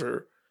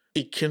observer,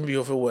 it can be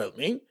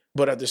overwhelming.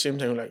 But at the same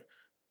time, like,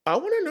 I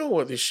want to know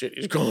where this shit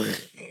is going.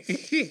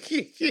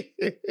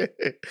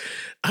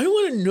 I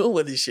want to know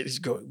where this shit is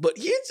going. But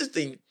here's the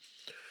thing.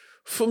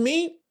 For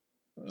me,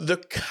 the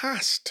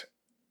cast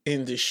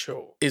in this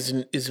show is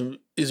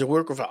a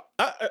work of art.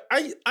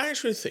 I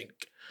actually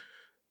think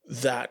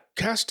that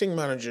casting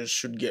managers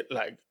should get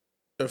like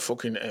a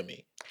fucking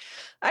Emmy.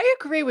 I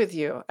agree with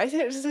you. I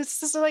think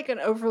this is like an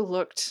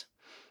overlooked,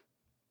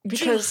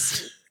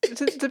 because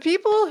the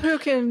people who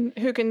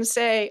can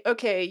say,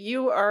 okay,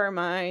 you're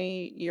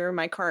my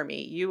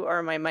Carmi, you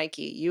are my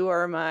Mikey, you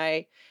are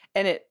my,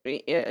 and it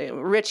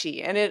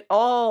Richie, and it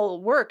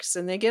all works,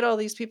 and they get all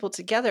these people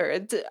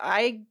together.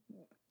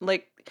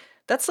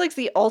 That's like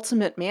the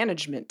ultimate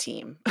management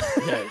team.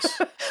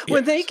 Yes.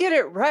 When they get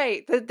it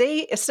right, that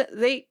they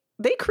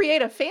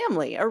create a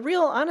family, a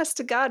real honest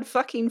to God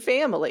fucking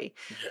family.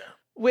 Yeah.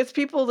 With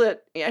people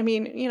that, I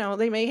mean,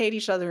 they may hate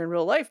each other in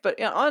real life, but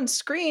on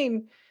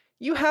screen,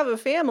 you have a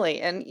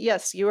family. And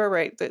yes, you are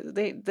right.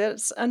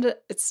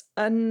 It's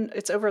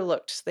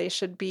overlooked. They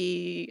should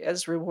be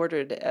as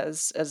rewarded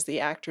as the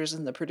actors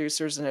and the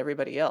producers and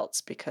everybody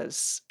else,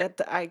 because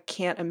I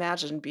can't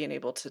imagine being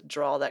able to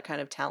draw that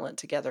kind of talent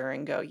together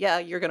and go, yeah,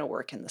 you're going to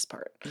work in this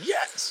part.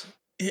 Yes.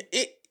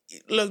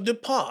 Look, the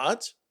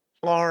parts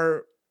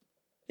are,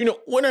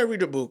 when I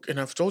read a book, and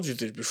I've told you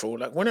this before,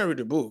 like when I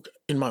read a book,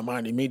 in my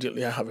mind,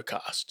 immediately I have a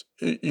cast,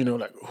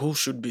 like who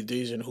should be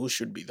this and who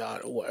should be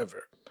that or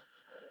whatever.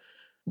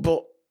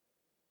 But,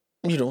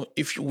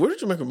 if you were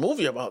to make a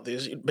movie about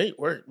this, it may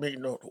work, may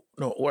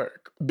not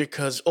work,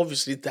 because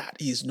obviously that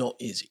is not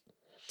easy.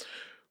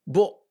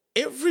 But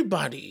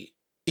everybody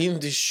in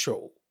this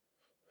show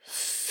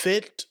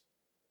fit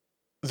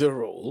the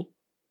role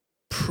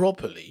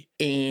properly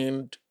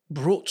and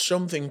brought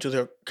something to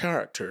their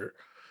character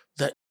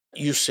that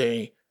you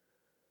say,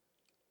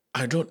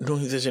 I don't know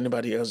if there's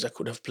anybody else that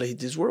could have played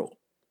this role.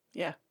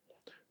 Yeah.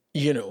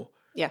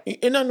 Yeah.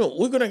 And I know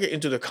we're going to get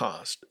into the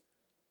cast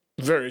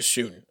very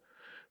soon.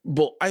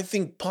 But I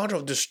think part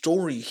of the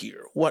story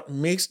here, what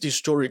makes this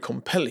story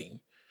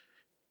compelling,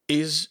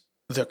 is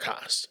the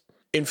cast.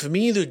 And for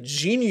me, the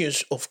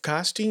genius of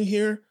casting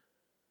here,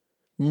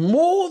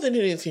 more than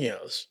anything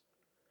else,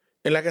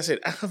 and like I said,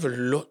 I have a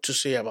lot to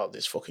say about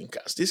this fucking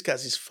cast. This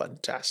cast is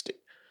fantastic.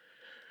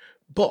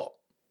 But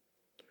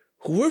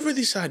whoever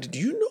decided,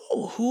 you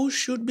know who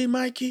should be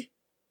Mikey?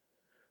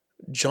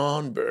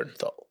 John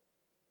Bernthal.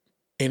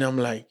 And I'm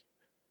like,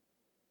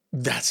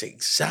 that's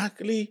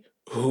exactly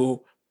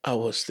who I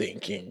was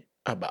thinking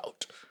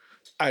about.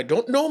 I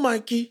don't know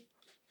Mikey.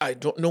 I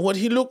don't know what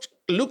he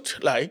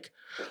looked like.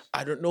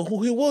 I don't know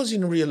who he was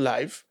in real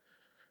life,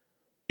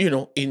 in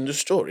the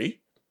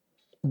story.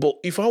 But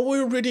if I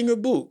were reading a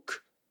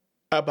book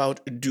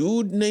about a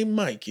dude named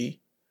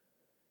Mikey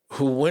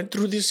who went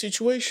through this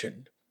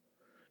situation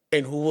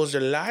and who was the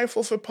life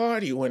of a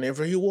party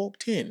whenever he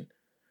walked in,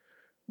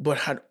 but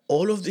had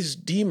all of these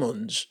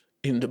demons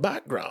in the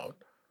background,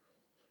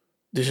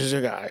 this is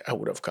a guy I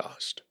would have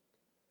cast.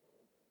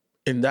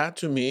 And that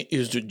to me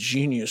is the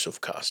genius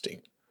of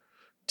casting.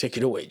 Take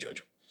it away,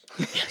 Jojo.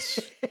 Yes.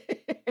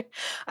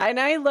 And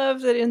I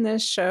love that in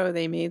this show,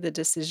 they made the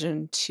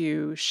decision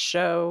to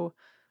show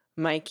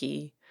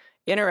Mikey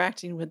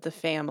interacting with the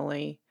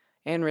family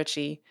and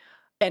Richie.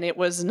 And it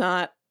was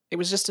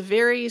just a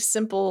very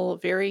simple,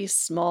 very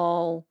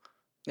small,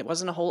 it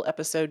wasn't a whole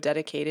episode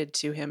dedicated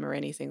to him or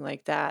anything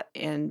like that.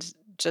 And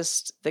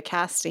just the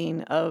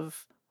casting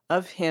of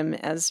him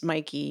as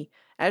Mikey,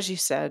 as you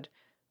said,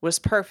 was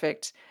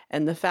perfect.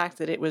 And the fact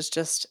that it was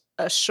just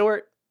a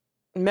short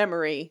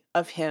memory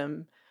of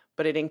him,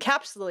 but it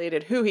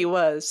encapsulated who he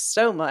was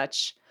so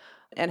much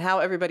and how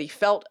everybody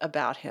felt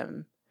about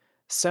him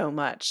so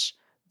much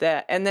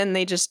that, and then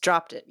they just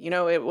dropped it.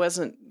 It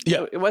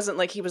wasn't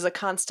like he was a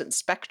constant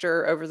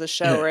specter over the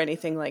show or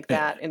anything like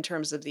that in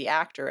terms of the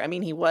actor. I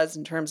mean, he was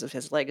in terms of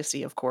his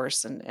legacy, of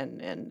course,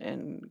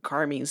 and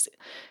Carmi's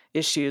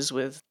issues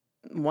with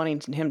wanting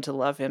him to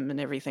love him and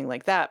everything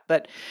like that.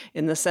 But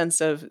in the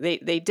sense of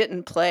they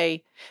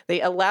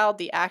allowed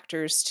the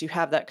actors to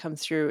have that come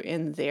through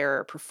in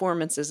their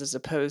performances as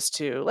opposed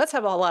to, let's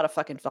have a lot of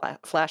fucking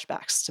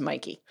flashbacks to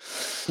Mikey.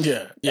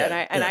 Yeah.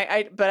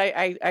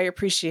 I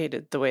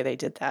appreciated the way they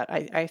did that.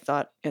 I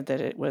thought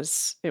that it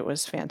was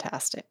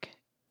fantastic.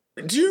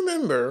 Do you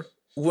remember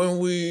when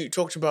we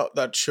talked about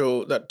that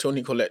show, that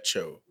Toni Collette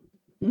show,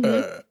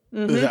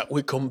 that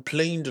we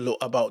complained a lot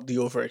about the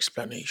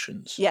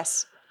over-explanations?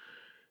 Yes.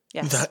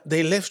 That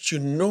they left you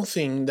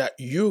nothing that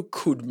you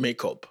could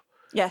make up.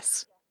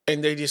 Yes.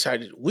 And they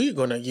decided, we're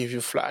going to give you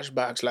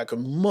flashbacks like a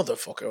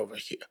motherfucker over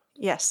here.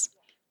 Yes.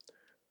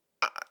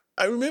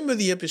 I remember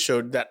the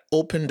episode that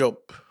opened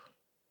up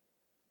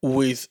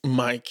with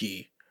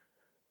Mikey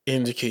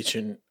in the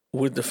kitchen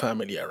with the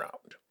family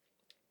around.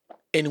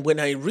 And when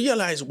I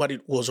realized what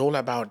it was all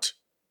about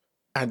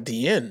at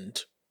the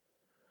end,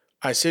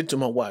 I said to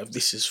my wife,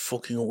 this is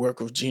fucking a work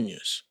of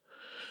genius.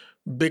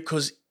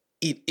 Because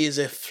it is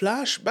a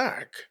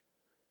flashback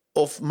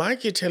of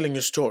Mikey telling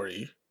a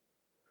story,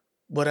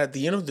 but at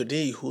the end of the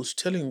day, who's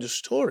telling the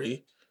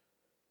story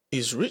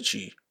is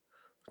Richie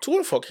to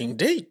a fucking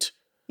date.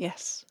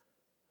 Yes.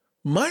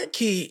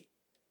 Mikey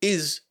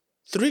is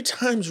 3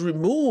 times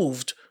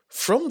removed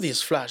from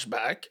this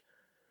flashback,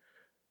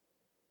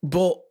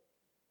 but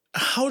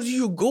how do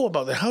you go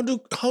about that?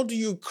 How do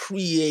you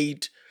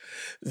create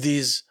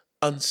this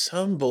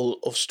ensemble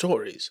of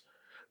stories?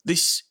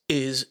 This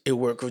is a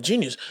work of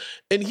genius.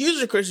 And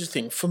here's the crazy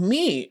thing. For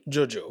me,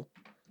 Jojo,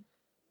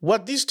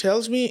 what this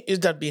tells me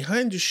is that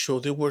behind the show,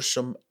 there were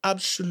some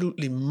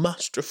absolutely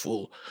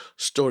masterful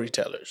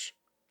storytellers.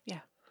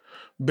 Yeah.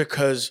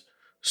 Because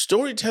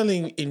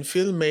storytelling in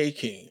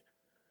filmmaking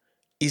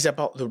is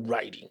about the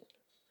writing.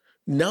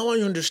 Now I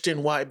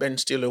understand why Ben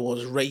Stiller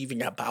was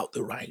raving about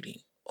the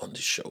writing on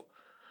the show.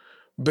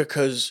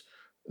 Because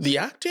the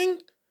acting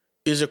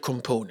is a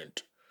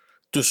component.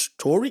 The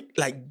story,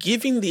 like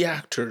giving the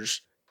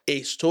actors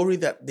a story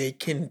that they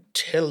can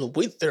tell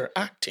with their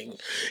acting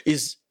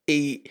is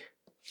a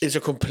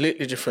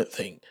completely different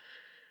thing.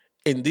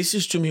 And this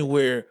is to me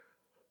where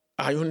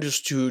I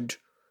understood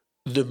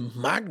the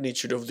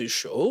magnitude of this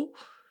show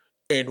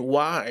and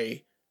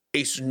why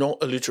it's not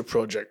a little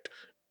project.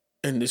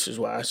 And this is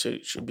why I say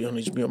it should be on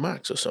HBO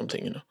Max or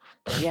something,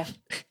 Yeah.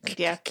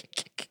 Yeah.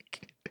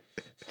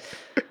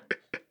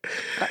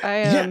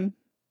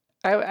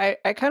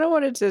 I kind of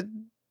wanted to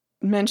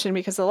mention,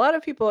 because a lot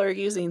of people are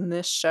using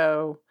this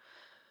show,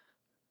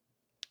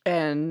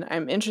 and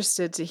I'm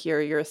interested to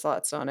hear your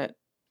thoughts on it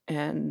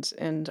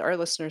and our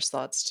listeners'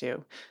 thoughts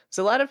too.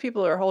 So a lot of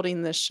people are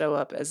holding this show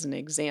up as an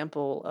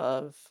example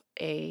of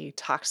a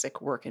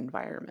toxic work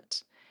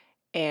environment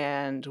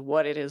and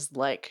what it is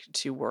like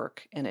to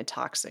work in a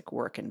toxic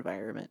work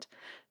environment.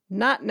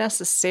 Not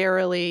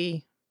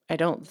necessarily, I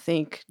don't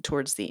think,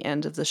 towards the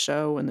end of the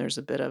show when there's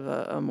a bit of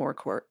a more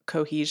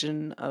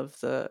cohesion of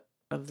the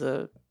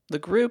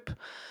group,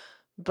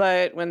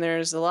 but when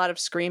there's a lot of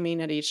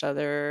screaming at each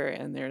other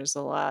and there's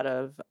a lot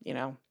of,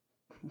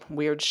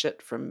 weird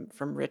shit from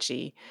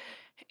Richie.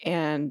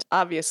 And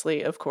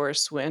obviously, of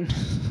course, when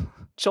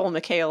Joel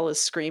McHale is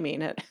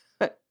screaming at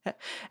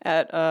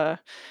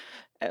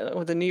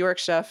the New York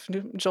chef,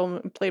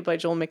 played by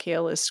Joel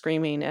McHale, is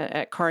screaming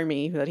at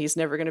Carmi that he's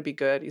never going to be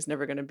good. He's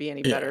never going to be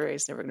any better.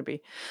 He's never going to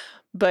be.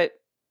 But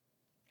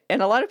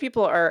And a lot of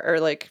people are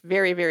like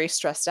very, very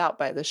stressed out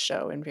by this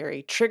show and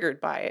very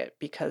triggered by it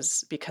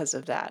because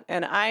of that.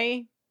 And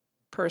I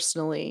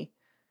personally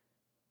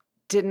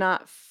did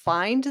not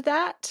find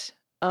that.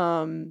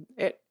 No.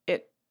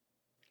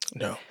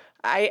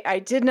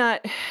 I did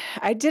not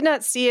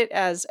see it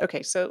as,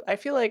 okay, so I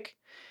feel like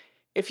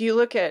if you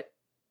look at,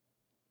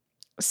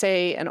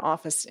 say, an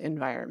office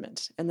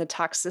environment and the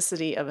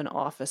toxicity of an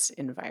office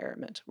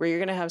environment where you're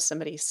going to have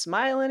somebody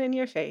smiling in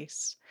your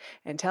face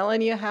and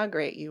telling you how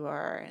great you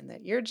are and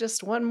that you're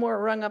just one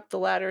more rung up the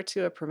ladder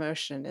to a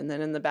promotion, and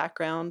then in the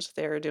background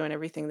they're doing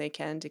everything they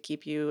can to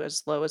keep you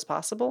as low as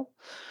possible.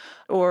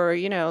 Or,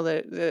 you know,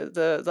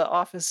 the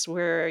office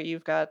where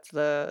you've got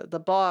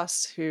the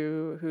boss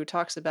who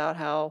talks about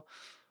how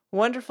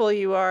wonderful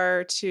you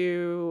are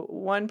to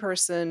one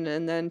person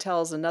and then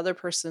tells another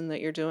person that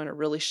you're doing a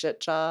really shit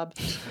job,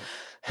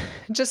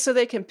 just so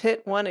they can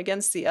pit one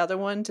against the other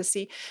one to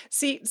see.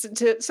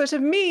 So to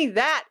me,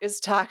 that is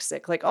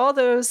toxic. Like all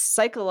those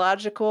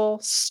psychological,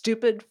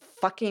 stupid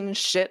fucking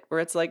shit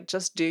where it's like,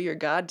 just do your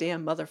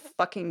goddamn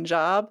motherfucking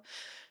job,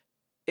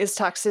 is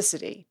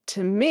toxicity.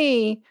 To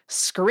me,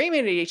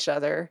 screaming at each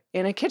other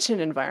in a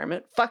kitchen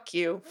environment, fuck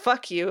you,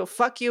 fuck you,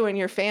 fuck you and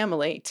your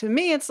family. To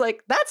me, it's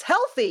like, that's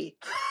healthy.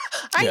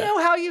 I know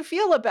how you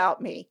feel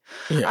about me.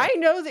 Yeah. I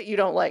know that you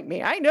don't like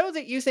me. I know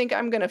that you think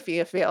I'm going to be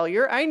a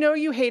failure. I know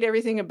you hate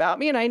everything about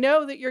me, and I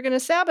know that you're going to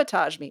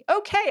sabotage me.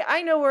 Okay,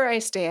 I know where I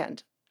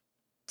stand.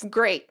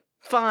 Great,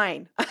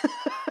 fine.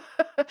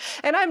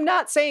 And I'm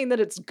not saying that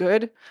it's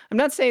good. I'm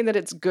not saying that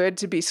it's good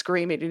to be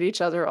screaming at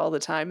each other all the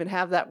time and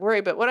have that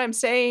worry. But what I'm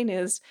saying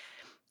is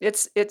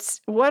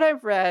it's what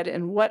I've read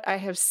and what I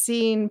have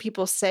seen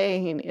people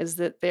saying is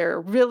that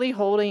they're really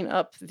holding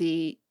up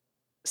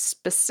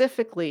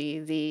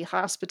specifically the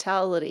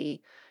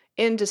hospitality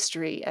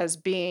industry as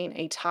being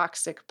a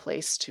toxic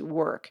place to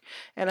work.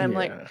 And I'm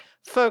like,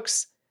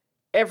 folks,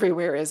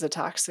 everywhere is a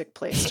toxic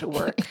place to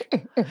work.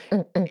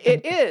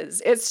 It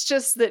is. It's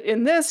just that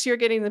in this, you're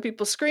getting the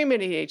people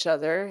screaming at each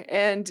other.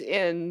 And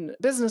in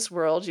business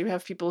world, you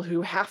have people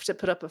who have to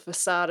put up a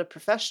facade of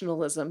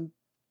professionalism.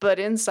 But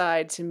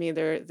inside, to me,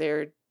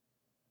 they're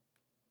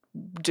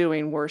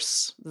doing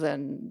worse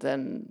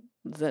than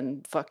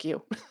fuck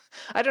you.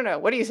 I don't know.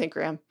 What do you think,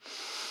 Graham?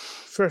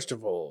 First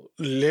of all,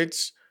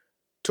 let's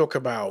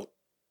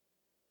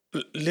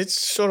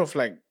sort of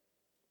like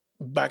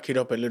back it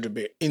up a little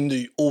bit in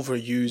the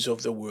overuse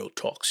of the word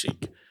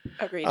toxic.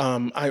 Agreed.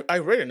 I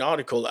read an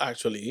article,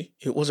 actually.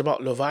 It was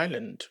about Love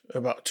Island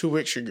about 2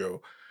 weeks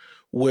ago,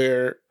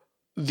 where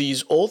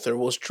this author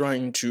was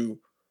trying to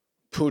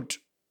put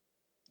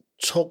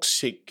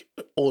toxic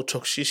or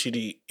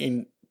toxicity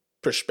in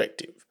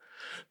perspective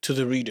to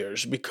the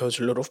readers, because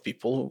a lot of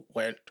people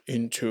went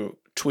into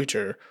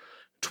Twitter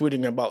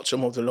tweeting about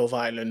some of the Love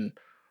Island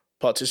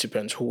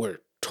participants who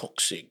were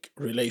toxic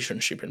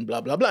relationship and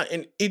blah, blah, blah.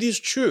 And it is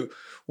true.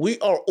 We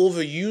are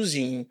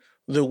overusing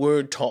the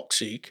word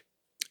toxic.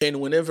 And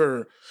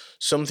whenever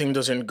something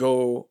doesn't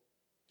go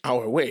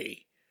our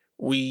way,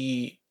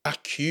 we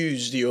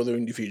accuse the other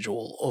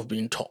individual of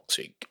being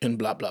toxic and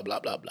blah, blah,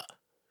 blah, blah, blah.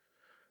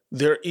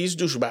 There is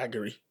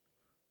douchebaggery.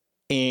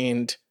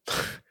 And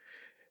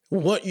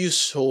what you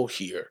saw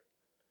here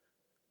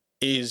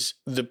is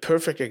the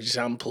perfect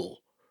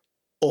example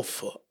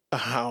of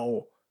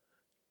how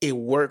a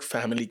work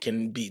family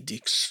can be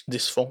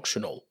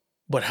dysfunctional,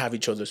 but have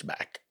each other's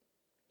back.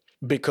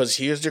 Because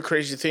here's the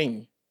crazy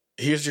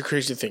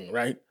thing,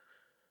 right?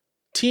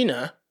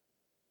 Tina,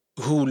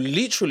 who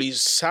literally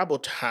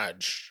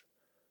sabotaged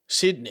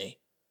Sydney.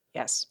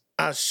 Yes.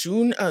 As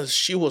soon as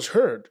she was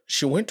heard,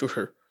 she went to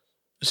her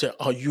and said,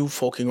 "Are you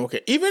fucking okay?"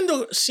 Even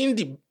though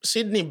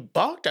Sydney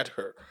barked at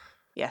her.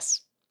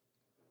 Yes.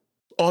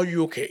 "Are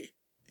you okay?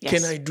 Yes.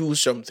 Can I do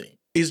something?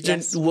 Is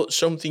there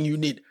something you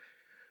need?"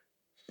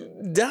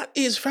 That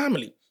is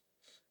family.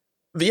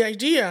 The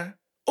idea,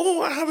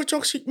 oh, I have a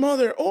toxic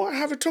mother, oh, I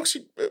have a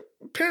toxic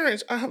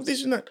parents, I have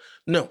this and that.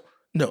 No.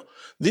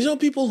 These are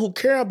people who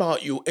care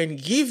about you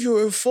and give you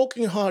a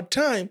fucking hard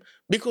time,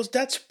 because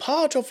that's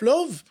part of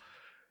love.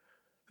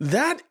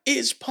 That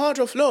is part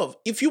of love.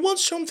 If you want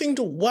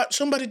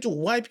somebody to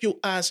wipe your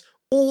ass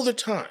all the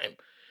time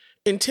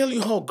and tell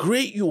you how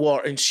great you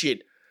are and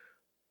shit,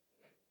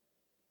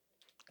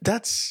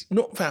 that's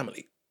not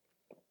family.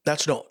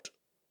 That's not.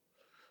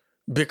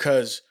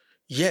 Because,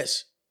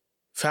 yes,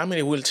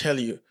 family will tell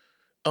you,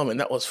 "Oh, man,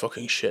 that was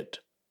fucking shit.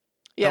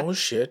 Yeah. That was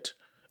shit.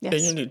 Yes.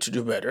 And you need to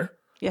do better."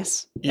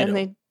 Yes.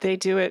 They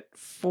do it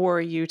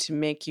for you to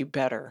make you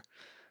better.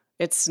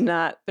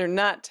 They're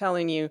not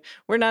telling you,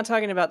 we're not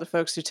talking about the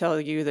folks who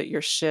tell you that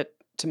you're shit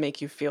to make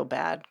you feel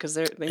bad, because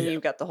then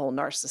you've got the whole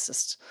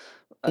narcissist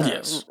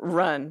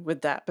run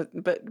with that.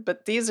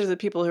 But these are the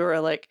people who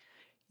are like,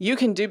 you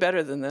can do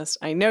better than this.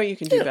 I know you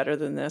can do better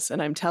than this,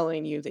 and I'm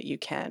telling you that you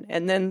can.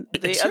 And then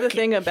the other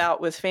thing about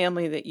with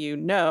family that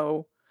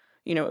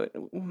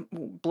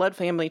blood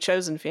family,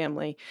 chosen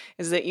family,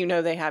 is that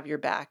they have your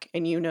back,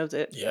 and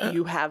that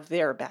you have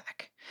their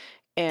back.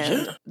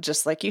 And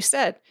just like you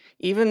said,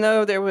 even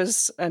though there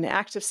was an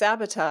act of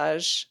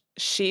sabotage,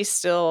 she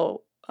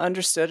still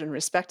understood and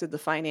respected the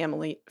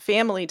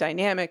family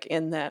dynamic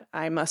in that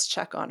I must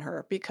check on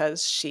her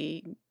because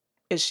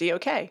is she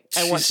okay?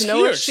 I want to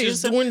know if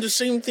she's doing the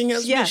same thing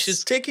as me. Yes.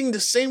 She's taking the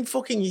same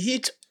fucking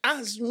hit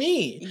as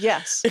me.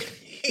 Yes.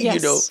 You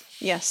know?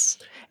 Yes.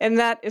 And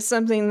that is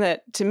something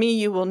that, to me,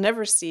 you will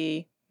never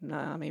see.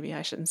 No, maybe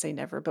I shouldn't say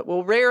never, but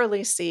will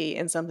rarely see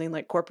in something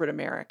like corporate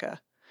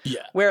America.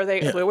 Yeah. Where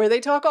they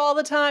talk all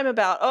the time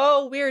about,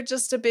 oh, we're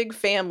just a big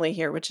family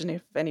here, which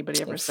if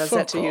anybody ever says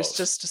that to you, it's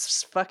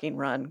just fucking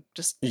run.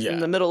 Just in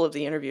the middle of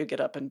the interview, get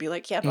up and be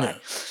like, yeah, bye.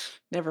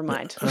 Never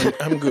mind.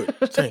 I'm good.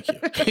 Thank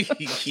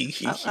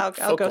you.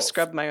 I'll go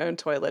scrub my own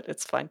toilet.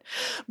 It's fine.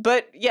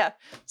 But yeah,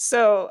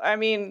 so I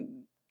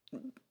mean,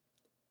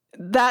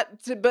 that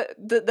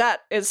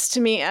is, to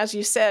me, as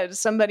you said,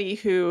 somebody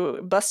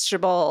who busts your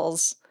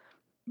balls,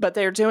 but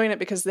they're doing it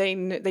because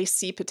they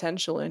see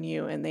potential in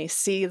you and they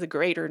see the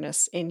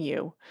greaterness in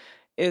you,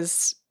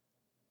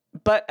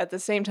 but at the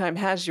same time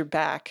has your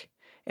back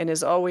and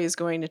is always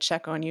going to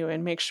check on you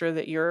and make sure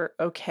that you're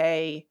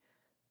okay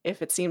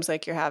if it seems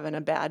like you're having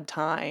a bad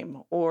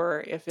time,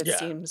 or if it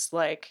seems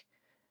like,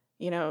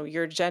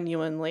 you're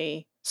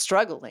genuinely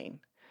struggling.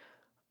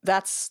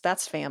 That's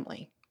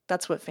family.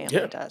 That's what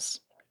family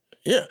does.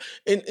 Yeah.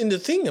 And the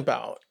thing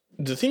about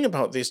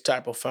this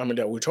type of family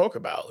that we talk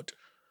about,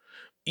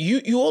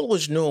 you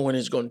always know when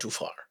it's gone too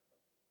far.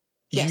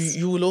 Yes.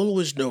 You will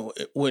always know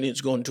when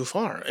it's gone too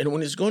far. And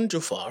when it's gone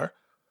too far,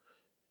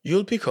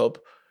 you'll pick up,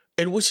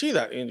 and we see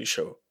that in the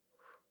show.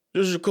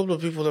 There's a couple of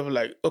people that are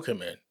like, okay,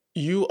 man,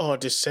 you are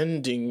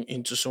descending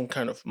into some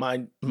kind of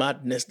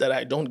madness that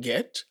I don't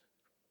get.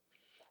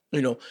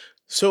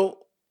 So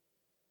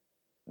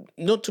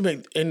not to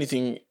make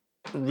anything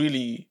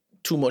really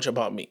too much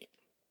about me,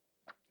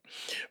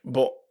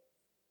 but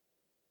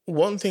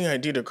one thing I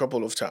did a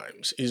couple of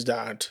times is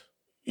that,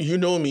 you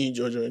know me,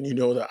 Jojo, and you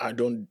know that I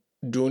don't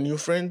do new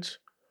friends.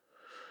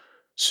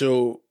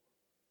 So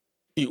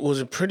it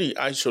was a pretty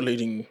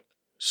isolating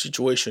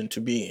situation to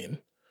be in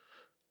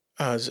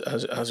as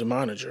a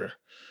manager.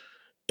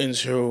 And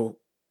so,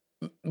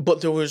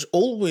 but there was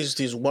always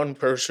this one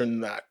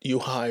person that you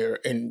hire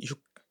and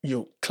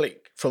you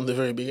click from the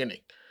very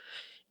beginning.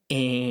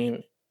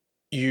 And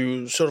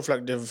you sort of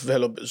like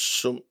develop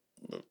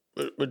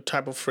a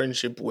type of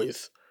friendship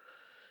with.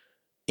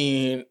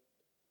 And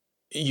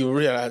you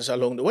realize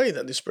along the way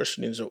that this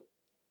person is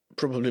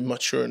probably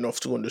mature enough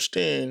to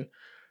understand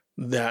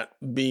that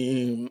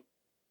being,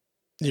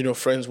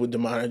 friends with the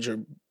manager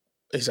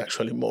is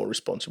actually more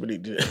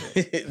responsibility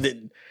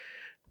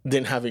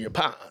than having a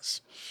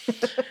pass.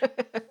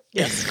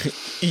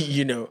 Yes.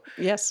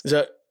 Yes.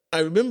 So I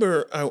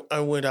remember I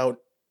went out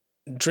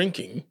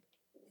drinking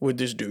with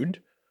this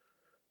dude,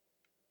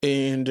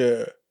 and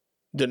the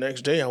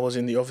next day I was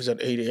in the office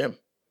at 8 a.m.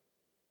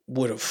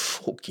 with a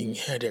fucking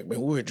headache, man.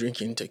 We were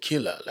drinking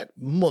tequila like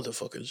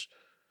motherfuckers.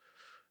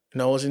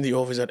 And I was in the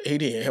office at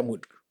 8 a.m.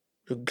 with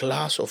a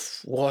glass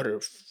of water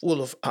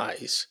full of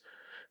ice,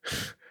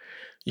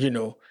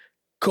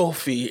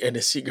 coffee and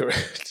a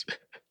cigarette.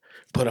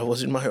 But I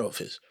was in my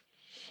office.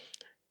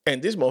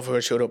 And this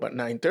motherfucker showed up at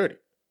 9:30.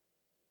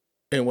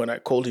 And when I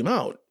called him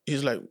out,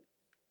 he's like,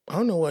 I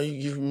don't know why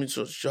you giving me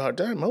such a hard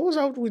time. I was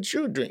out with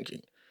you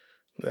drinking.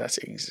 That's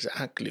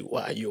exactly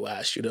why your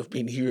ass should have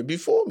been here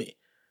before me.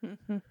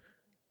 Mm-hmm.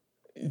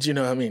 Do you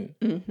know what I mean?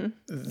 Mm-hmm.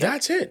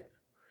 That's it.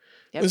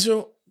 Yep. And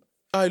so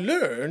I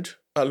learned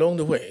along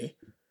the way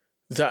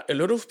that a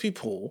lot of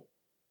people,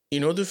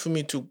 in order for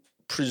me to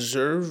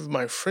preserve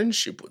my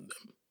friendship with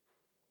them,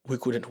 we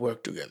couldn't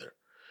work together.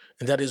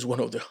 And that is one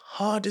of the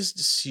hardest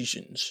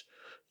decisions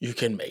you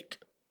can make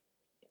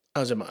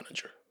as a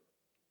manager.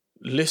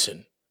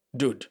 Listen,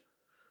 dude,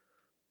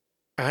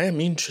 I am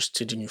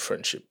interested in your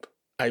friendship.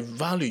 I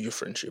value your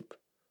friendship.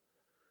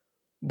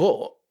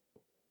 But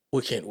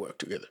we can't work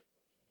together.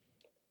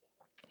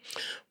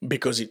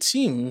 Because it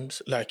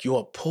seems like you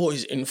are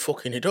poised and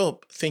fucking it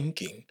up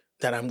thinking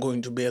that I'm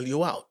going to bail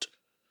you out.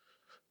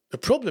 The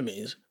problem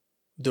is,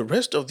 the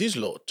rest of this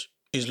lot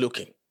is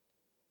looking.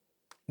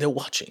 They're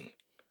watching.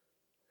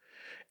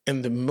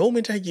 And the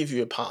moment I give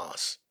you a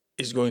pass,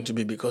 it's going to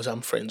be because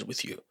I'm friends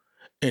with you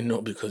and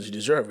not because you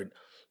deserve it.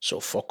 So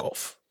fuck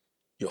off.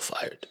 You're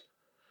fired.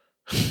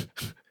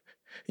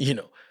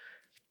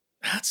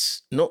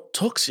 That's not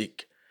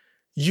toxic.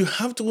 You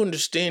have to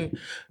understand,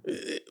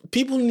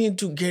 people need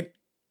to get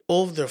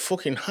off their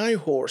fucking high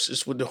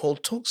horses with the whole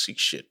toxic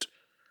shit.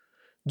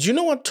 Do you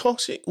know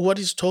what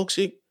is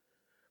toxic?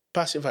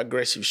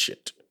 Passive-aggressive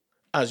shit.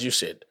 As you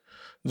said,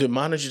 the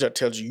manager that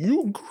tells you,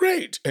 you're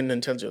great, and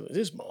then tells you,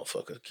 this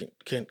motherfucker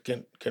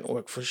can't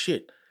work for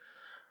shit.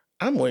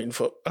 I'm waiting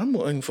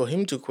for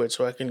him to quit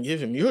so I can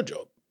give him your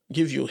job,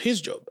 give you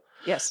his job.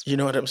 Yes. You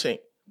know what I'm saying?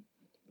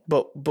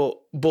 But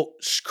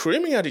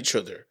screaming at each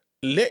other,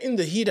 letting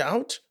the heat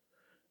out,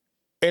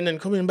 and then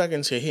coming back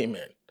and say, hey,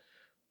 man,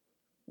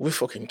 we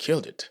fucking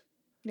killed it.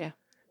 Yeah.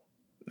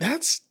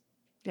 That's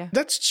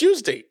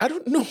Tuesday. I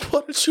don't know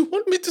what else you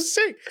want me to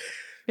say.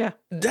 Yeah.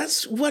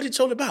 That's what it's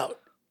all about.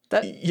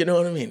 You know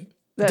what I mean?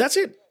 That's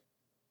it.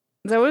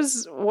 That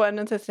was one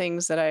of the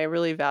things that I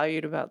really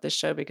valued about this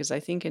show, because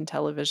I think in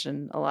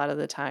television, a lot of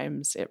the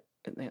times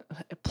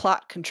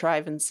plot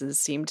contrivances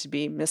seem to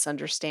be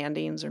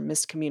misunderstandings or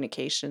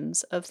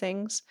miscommunications of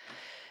things.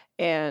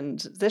 And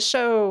this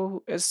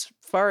show, as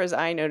far as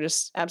I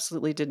noticed,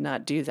 absolutely did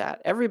not do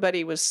that.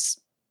 Everybody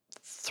was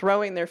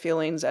throwing their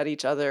feelings at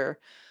each other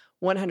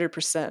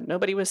 100%.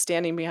 Nobody was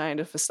standing behind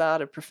a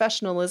facade of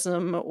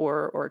professionalism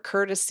or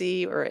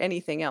courtesy or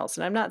anything else.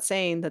 And I'm not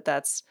saying that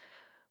that's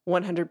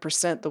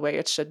 100% the way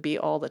it should be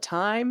all the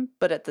time,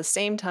 but at the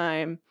same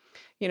time,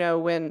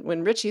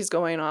 when Richie's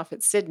going off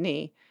at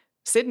Sydney,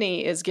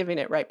 Sydney is giving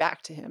it right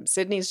back to him.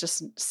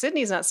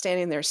 Sydney's not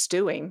standing there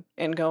stewing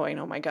and going,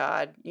 "Oh my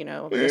God,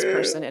 this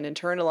person," and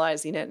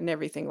internalizing it and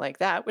everything like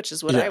that, which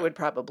is what I would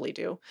probably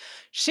do.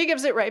 She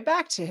gives it right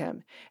back to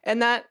him.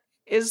 And that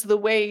is the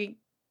way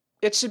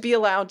it should be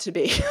allowed to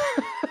be.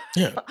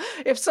 Yeah.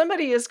 If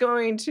somebody is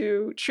going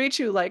to treat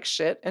you like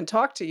shit and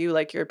talk to you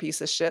like you're a piece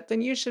of shit,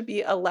 then you should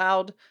be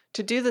allowed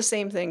to do the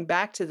same thing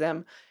back to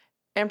them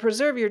and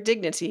preserve your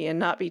dignity and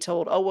not be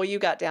told, "Oh, well, you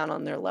got down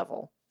on their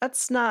level."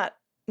 That's not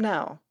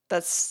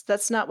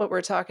what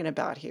we're talking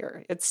about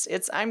here.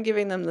 It's I'm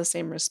giving them the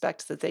same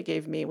respect that they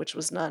gave me, which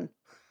was none.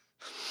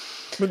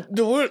 But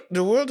the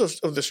world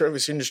of the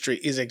service industry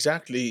is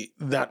exactly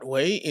that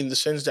way, in the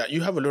sense that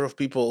you have a lot of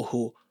people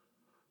who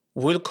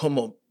will come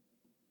up,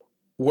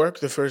 work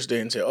the first day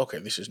and say, "Okay,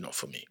 this is not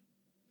for me.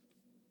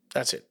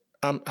 That's it.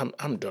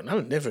 I'm done.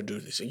 I'll never do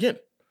this again."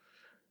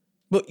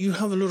 But you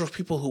have a lot of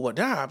people who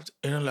adapt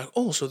and are like,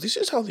 "Oh, so this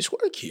is how this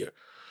works here."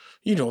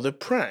 The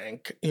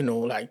prank,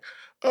 like,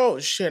 "Oh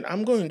shit,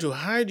 I'm going to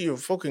hide your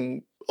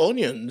fucking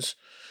onions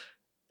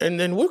and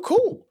then we're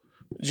cool."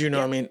 Do you know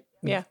what I mean?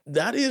 Yeah.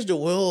 That is the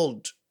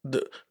world.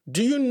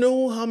 Do you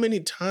know how many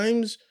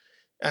times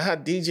I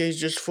had DJs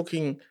just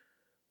fucking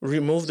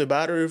remove the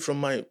battery from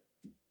my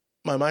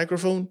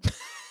microphone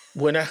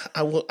when I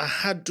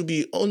had to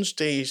be on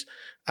stage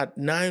at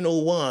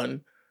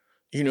 9:01,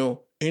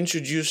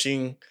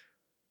 introducing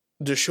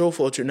the show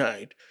for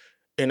tonight,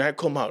 and I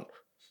come out,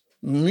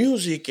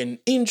 music and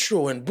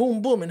intro and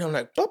boom boom, and I'm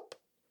like, pop,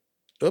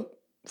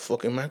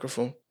 fucking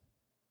microphone.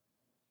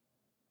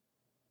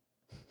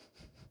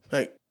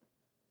 Like,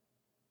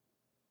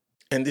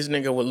 and this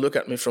nigga will look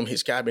at me from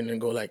his cabin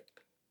and go like,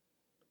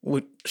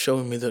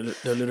 showing me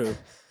the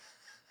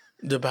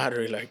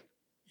battery, like,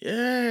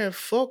 "Yeah,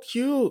 fuck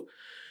you."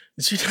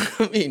 Do you know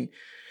what I mean?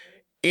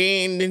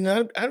 And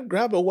then I'd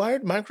grab a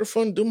wired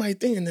microphone, do my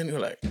thing, and then you're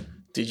like,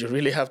 "Did you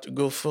really have to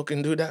go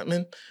fucking do that,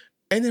 man?"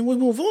 And then we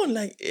move on.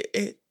 Like,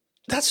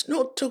 that's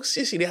not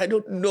toxicity. I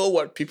don't know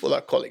what people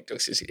are calling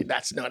toxicity.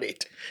 That's not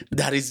it.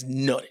 That is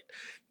not it.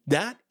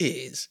 That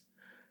is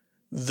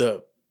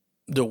the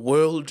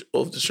world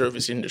of the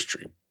service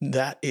industry.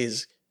 That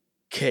is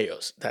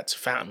chaos. That's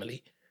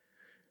family.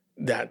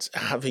 That's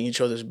having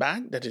each other's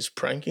back. That is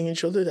pranking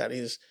each other. That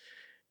is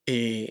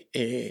a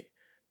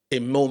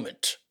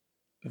moment.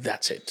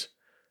 That's it.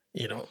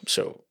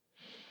 So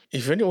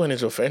if anyone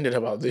is offended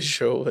about this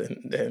show,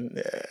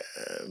 then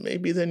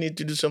maybe they need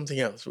to do something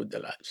else with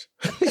their lives.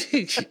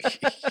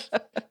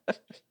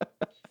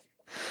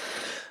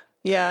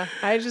 Yeah,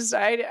 I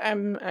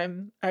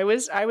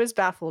was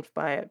baffled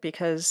by it,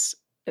 because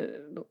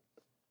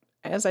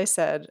as I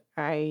said,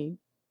 I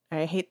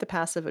hate the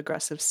passive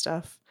aggressive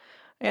stuff,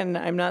 and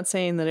I'm not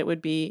saying that it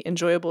would be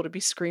enjoyable to be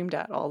screamed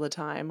at all the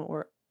time,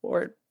 or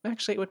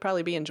actually it would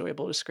probably be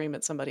enjoyable to scream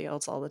at somebody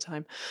else all the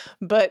time,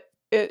 but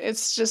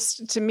it's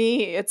just, to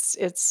me, it's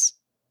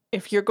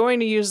if you're going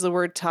to use the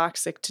word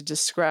toxic to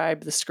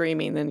describe the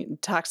screaming, then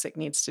toxic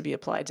needs to be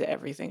applied to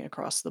everything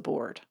across the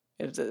board.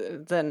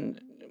 Then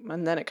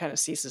it kind of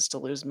ceases to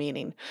lose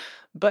meaning,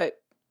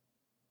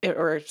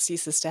 or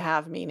ceases to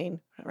have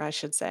meaning, or I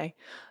should say.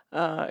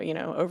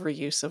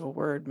 Overuse of a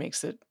word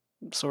makes it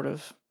sort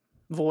of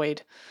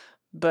void.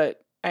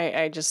 But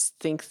I just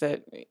think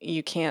that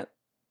you can't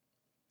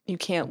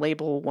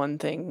label one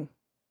thing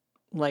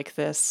like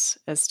this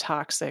as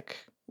toxic,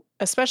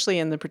 especially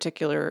in the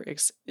particular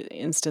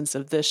instance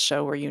of this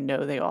show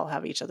where they all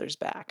have each other's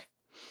back.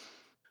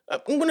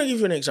 I'm going to give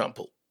you an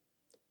example.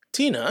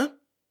 Tina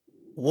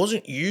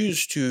wasn't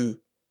used to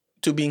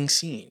being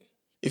seen.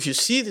 If you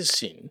see this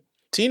scene,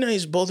 Tina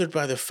is bothered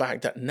by the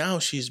fact that now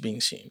she's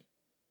being seen,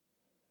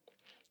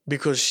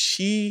 because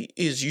she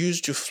is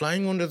used to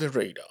flying under the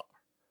radar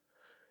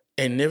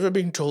and never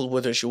being told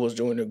whether she was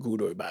doing a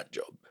good or a bad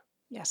job.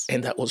 Yes.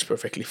 And that was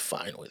perfectly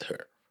fine with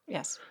her.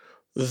 Yes.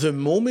 The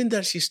moment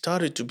that she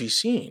started to be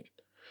seen,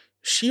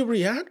 she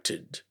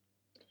reacted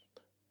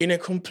in a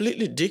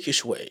completely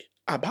dickish way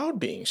about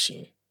being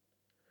seen,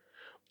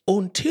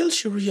 until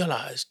she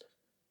realized,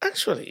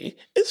 actually,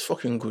 it's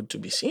fucking good to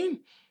be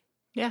seen.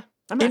 Yeah,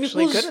 I'm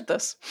actually good at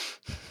this.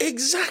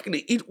 Exactly.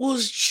 It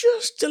was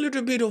just a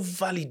little bit of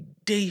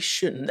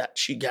validation that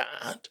she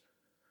got,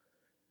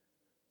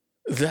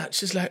 that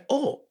she's like,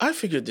 "Oh, I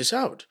figured this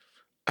out.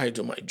 I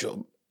do my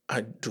job.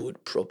 I do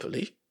it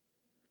properly.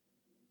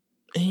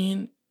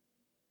 And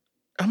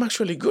I'm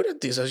actually good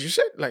at this," as you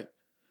said. Like,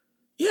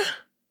 yeah.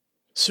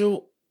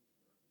 So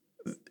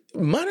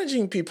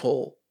managing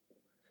people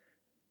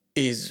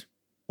is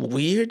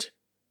weird,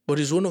 but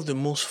it's one of the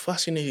most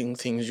fascinating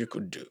things you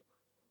could do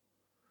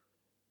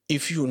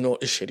if you're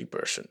not a shitty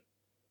person.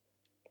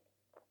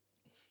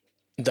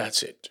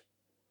 That's it.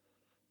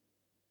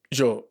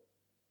 So,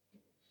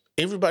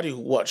 everybody who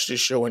watched this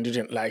show and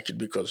didn't like it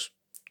because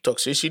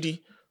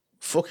toxicity,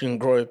 fucking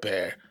grow a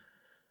pair.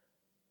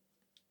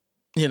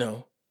 You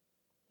know,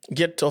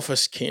 get tougher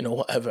skin or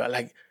whatever.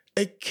 Like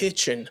a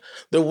kitchen.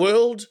 The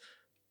world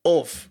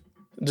of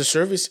the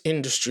service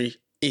industry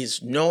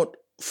is not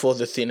for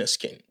the thinner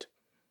skinned.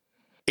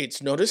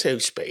 It's not a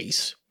safe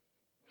space.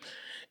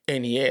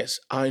 And yes,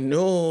 I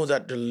know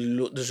that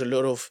there's a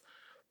lot of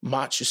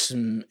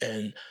machismo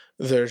and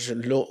there's a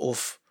lot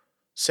of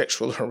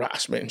sexual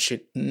harassment and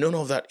shit. None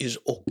of that is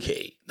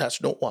okay.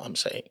 That's not what I'm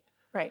saying.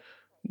 Right.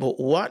 But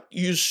what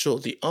you show,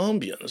 the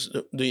ambience,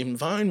 the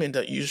environment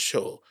that you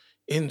show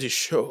in the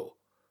show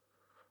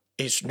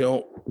is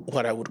not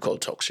what I would call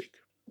toxic.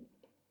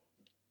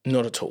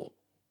 Not at all.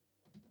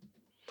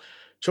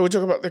 So we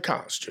talk about the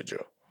cast,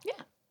 Jojo.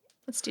 Yeah,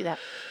 let's do that.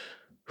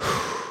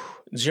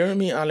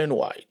 Jeremy Allen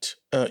White,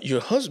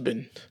 your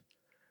husband,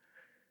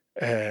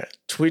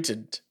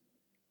 tweeted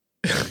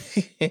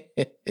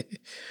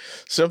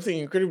something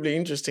incredibly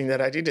interesting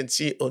that I didn't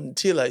see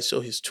until I saw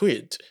his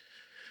tweet.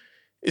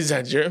 Is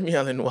that Jeremy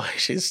Allen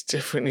White is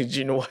Stephanie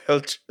Jean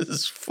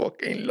Wilder's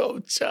fucking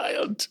love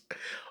child.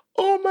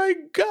 Oh my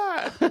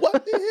God.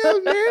 What the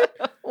hell, man?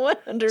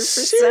 100%.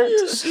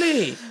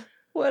 Seriously.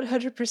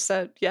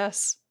 100%.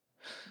 Yes.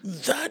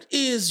 That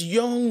is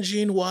young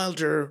Gene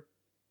Wilder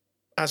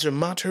as a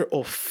matter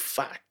of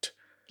fact.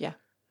 Yeah.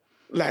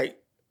 Like,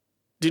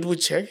 did we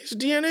check his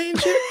DNA and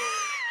shit?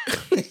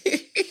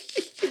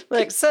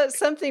 Like, so,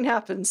 something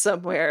happened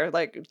somewhere.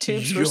 Like,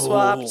 tubes were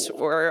swapped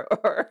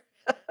or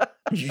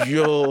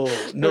Yo,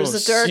 no,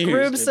 there's a dark room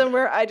seriously.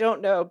 somewhere. I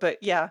don't know, but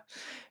yeah.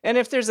 And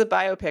if there's a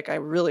biopic, I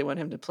really want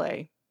him to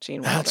play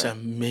Gene Wilder. That's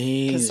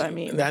amazing. I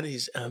mean, that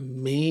is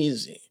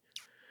amazing.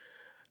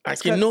 I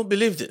cannot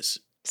believe this.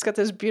 He's got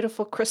those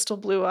beautiful crystal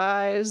blue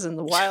eyes and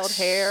the wild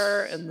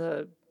hair and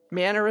the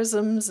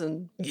mannerisms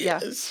and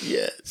yes.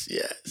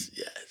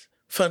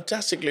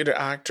 Fantastic little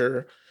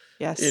actor.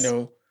 Yes. You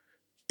know,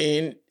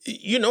 and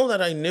you know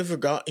that I never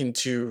got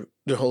into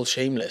the whole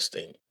Shameless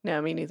thing.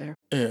 No, me neither.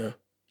 Yeah.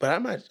 But I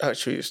might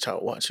actually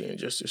start watching it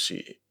just to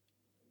see,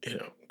 you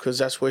know, because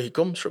that's where he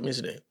comes from,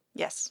 isn't it?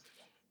 Yes.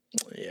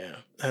 Yeah,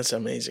 that's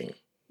amazing.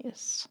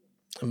 Yes.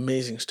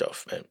 Amazing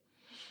stuff,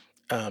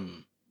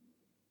 man.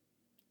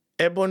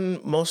 Ebon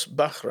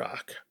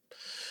Mosbachrak.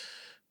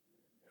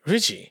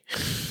 Richie.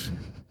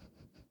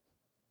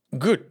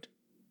 Good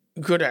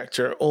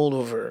actor all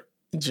over.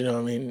 Do you know what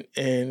I mean?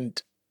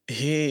 And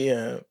he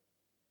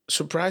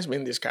surprised me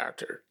in this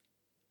character.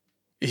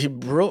 He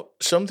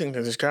brought something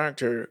to this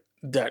character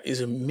that is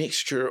a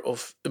mixture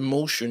of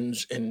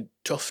emotions and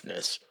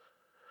toughness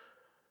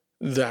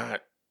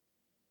that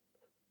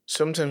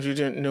sometimes you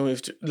didn't know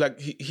if to, like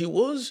he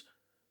was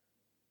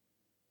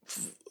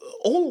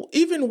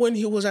even when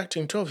he was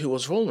acting tough, he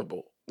was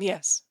vulnerable.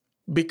 Yes.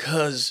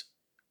 Because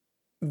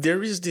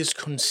there is this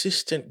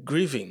consistent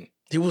grieving.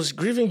 He was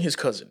grieving his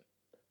cousin.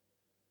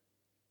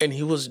 And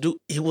he was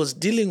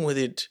dealing with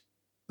it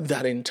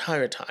that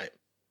entire time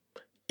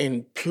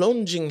and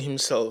plunging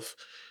himself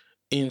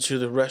into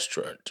the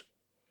restaurant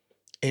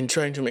and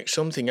trying to make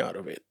something out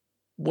of it.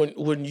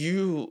 When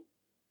you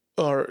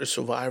are a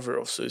survivor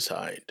of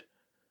suicide,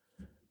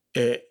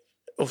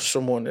 of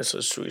someone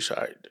else's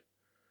suicide,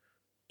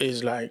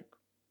 is like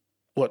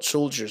what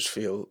soldiers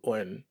feel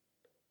when,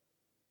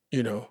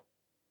 you know,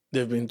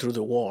 they've been through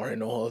the war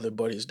and all their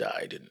buddies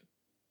died and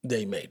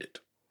they made it.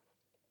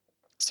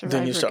 Survivor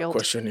then you start guilt.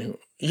 questioning,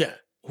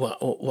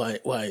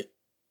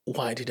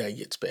 why did I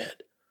get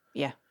spared?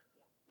 Yeah.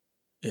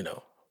 You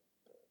know.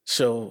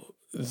 So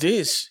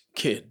this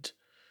kid,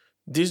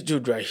 this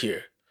dude right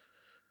here,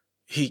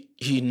 he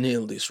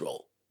nailed this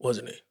role,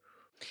 wasn't he?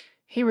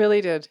 He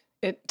really did.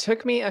 It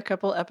took me a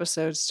couple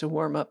episodes to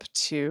warm up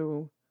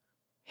to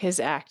his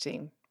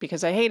acting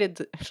because I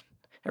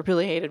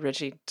really hated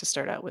Richie to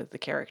start out with, the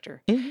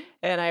character. Mm-hmm.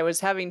 And I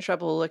was having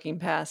trouble looking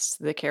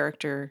past the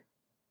character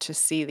to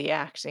see the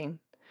acting.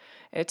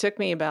 And it took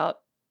me about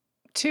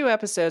 2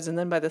 episodes, and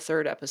then by the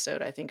 3rd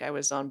episode, I think I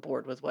was on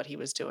board with what he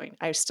was doing.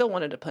 I still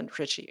wanted to punch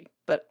Richie,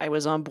 but I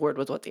was on board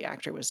with what the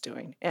actor was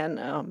doing. And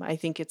I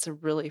think it's a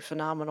really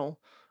phenomenal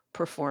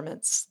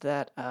performance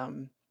that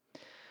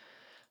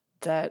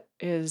that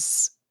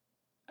is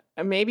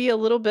maybe a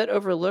little bit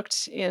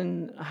overlooked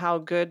in how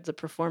good the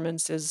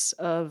performance is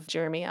of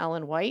Jeremy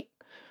Allen White,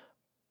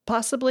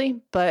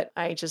 possibly, but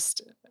I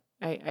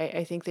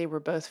think they were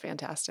both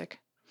fantastic.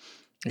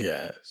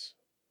 Yes.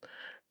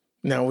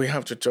 Now we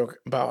have to talk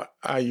about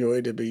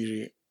Ayo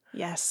Edebiri.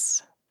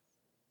 Yes.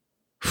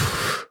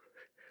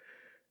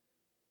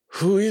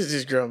 Who is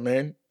this girl,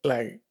 man?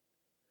 Like,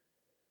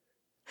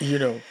 you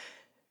know,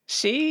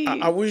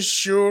 I was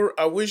sure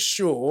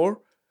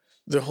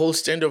the whole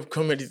stand-up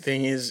comedy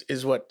thing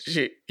is what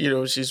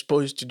she's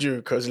supposed to do,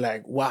 because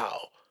like,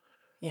 wow.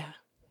 Yeah.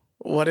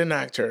 What an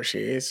actor she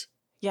is.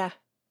 Yeah.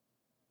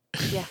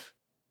 Yeah.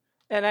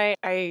 And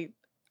I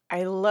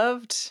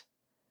loved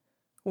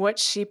what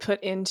she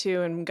put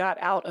into and got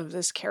out of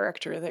this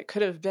character that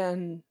could have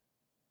been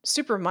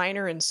super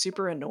minor and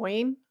super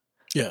annoying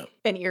Yeah.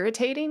 and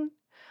irritating.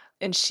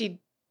 And she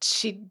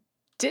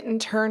didn't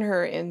turn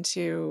her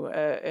into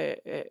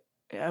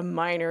a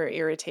minor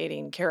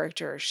irritating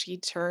character. She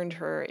turned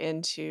her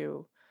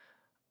into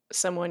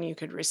someone you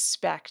could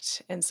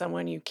respect and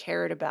someone you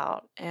cared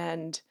about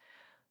and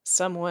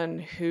someone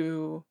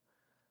who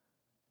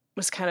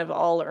was kind of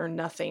all or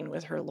nothing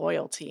with her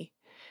loyalty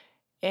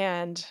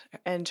and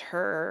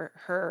her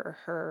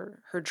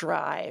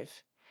drive.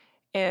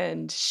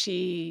 And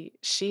she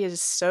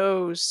is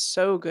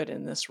so good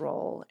in this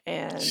role, She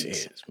and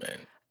is, man.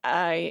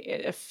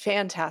 a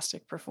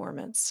fantastic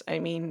performance. I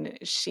mean,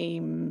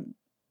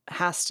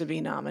 has to be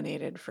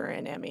nominated for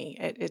an Emmy.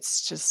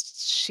 It's just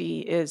she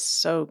is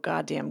so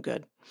goddamn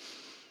good.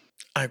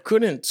 I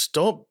couldn't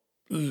stop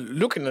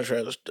looking at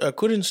her. I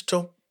couldn't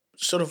stop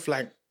sort of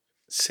like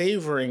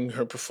savoring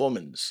her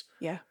performance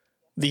Yeah,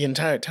 the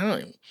entire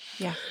time.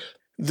 yeah,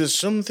 There's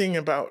something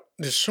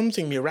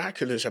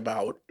miraculous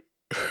about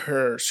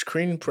her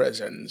screen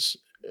presence.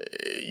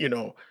 You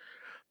know,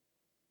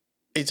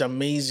 it's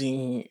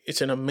amazing.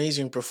 It's an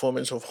amazing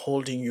performance of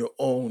holding your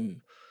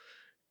own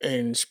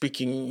and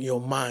speaking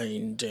your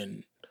mind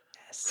and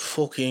yes,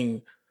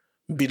 fucking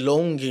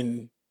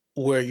belonging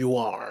where you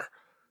are,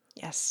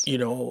 yes,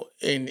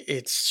 and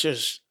it's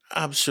just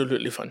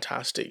absolutely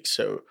fantastic.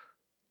 So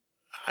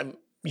I'm,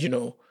 you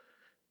know,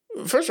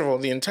 first of all,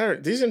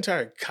 this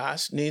entire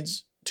cast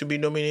needs to be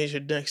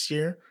nominated next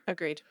year.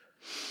 agreed.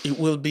 It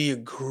will be a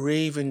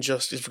grave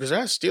injustice because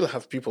I still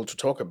have people to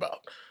talk about.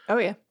 Oh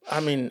yeah, I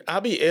mean,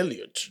 Abby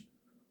Elliott,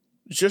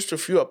 just a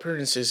few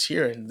appearances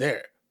here and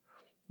there,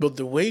 but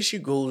the way she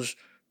goes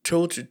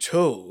toe to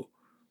toe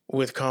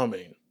with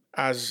Carmen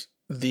as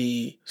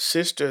the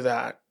sister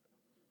that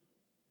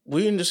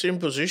we're in the same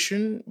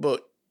position,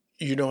 but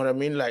you know what I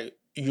mean? Like,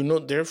 you're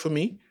not there for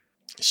me.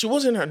 She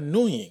wasn't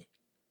annoying.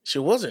 She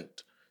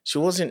wasn't. She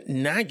wasn't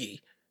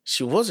naggy.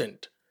 She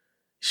wasn't.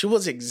 She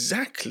was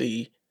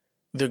exactly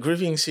the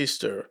grieving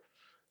sister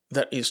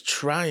that is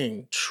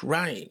trying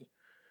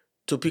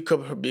to pick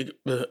up her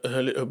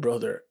little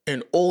brother,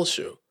 and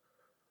also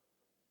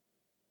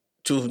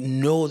to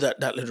know that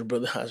that little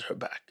brother has her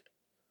back.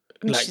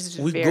 and Like,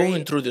 we're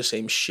going through the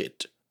same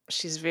shit.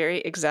 she's very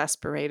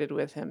exasperated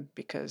with him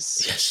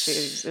because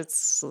Yes.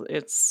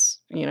 it's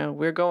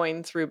we're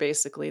going through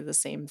basically the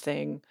same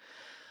thing,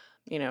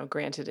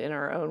 granted in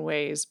our own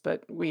ways,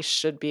 but we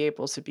should be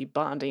able to be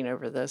bonding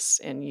over this,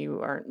 and you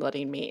aren't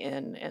letting me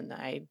in, and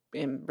I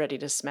am ready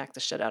to smack the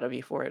shit out of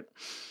you for it.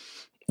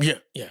 Yeah.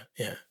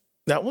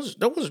 That was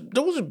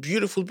a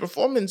beautiful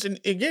performance, and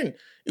again,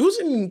 it was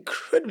an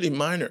incredibly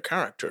minor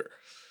character.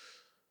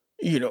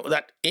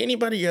 That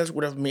anybody else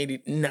would have made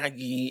it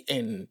naggy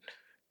and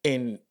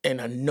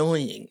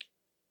annoying,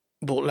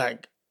 but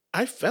like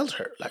I felt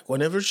her like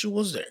whenever she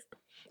was there,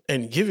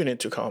 and giving it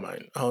to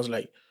Carmine, I was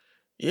like,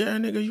 yeah,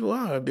 nigga, you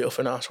are a bit of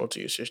an asshole to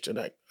your sister.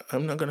 Like,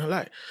 I'm not gonna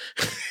lie.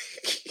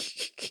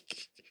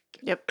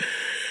 Yep.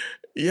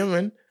 Yeah,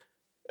 man.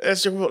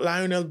 Let's talk about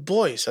Lionel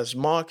Boyce as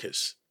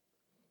Marcus.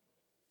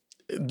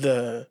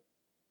 The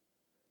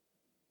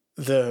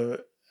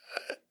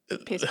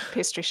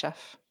Pastry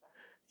chef.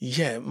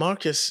 Yeah,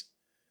 Marcus.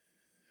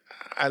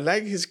 I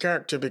like his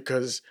character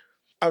because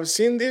I've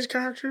seen this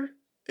character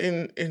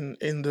in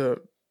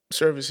the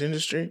service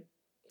industry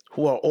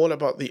who are all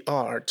about the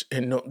art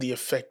and not the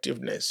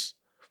effectiveness,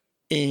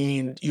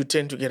 and you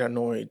tend to get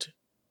annoyed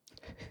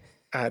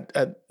at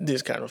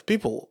these kind of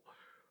people.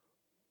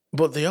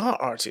 But they are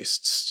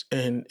artists,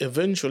 and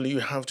eventually you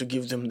have to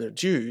give them their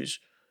dues.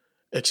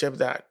 Except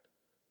that,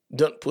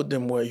 don't put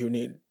them where you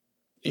need,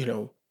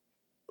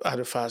 at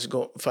a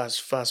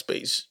fast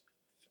pace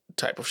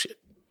type of shit.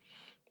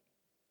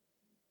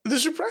 The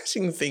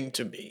surprising thing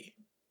to me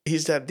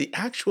is that the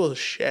actual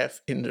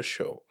chef in the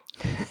show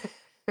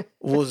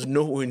was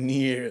nowhere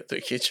near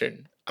the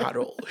kitchen at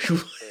all.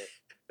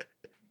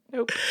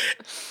 Nope.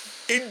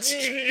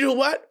 You know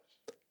what?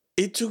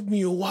 It took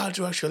me a while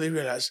to actually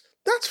realize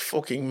that's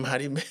fucking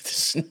Maddie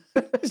Matheson.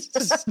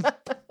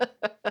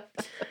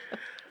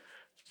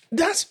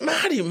 That's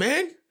Maddie,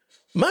 man.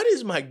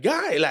 Maddie's my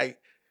guy. Like,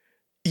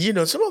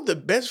 some of the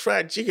best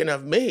fried chicken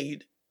I've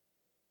made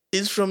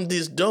is from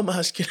this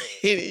dumbass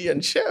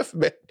Canadian chef,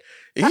 man.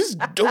 He's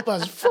dope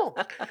as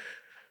fuck.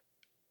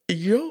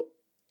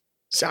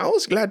 So I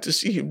was glad to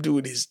see him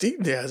doing his thing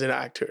there as an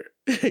actor.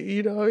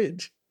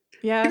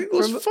 Yeah. It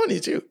was funny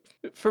too.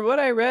 From what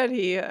I read,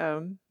 he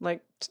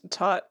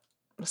taught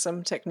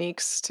some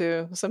techniques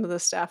to some of the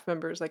staff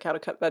members, like how to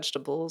cut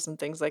vegetables and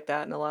things like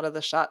that. And a lot of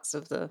the shots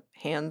of the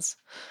hands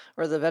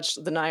or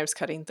the knives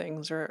cutting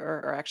things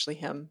are actually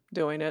him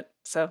doing it.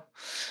 So,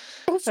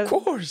 of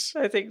course,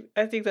 I think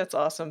that's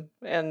awesome.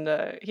 And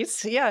he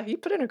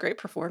put in a great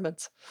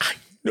performance. I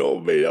know,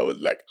 man. I was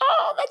like,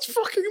 oh, that's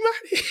fucking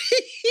Maddie.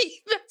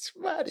 That's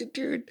Maddie,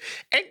 dude.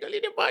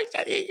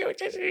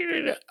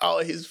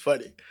 Oh, he's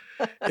funny.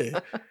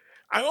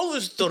 I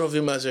always thought of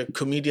him as a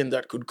comedian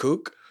that could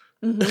cook.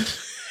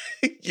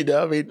 You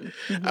know, I mean,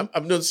 Mhm.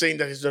 I'm not saying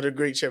that he's not a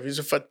great chef. He's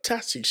a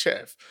fantastic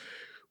chef.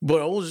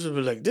 But I was just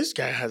like, this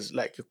guy has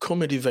like a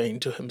comedy vein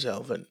to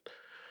himself, and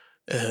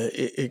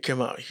it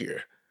came out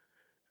here.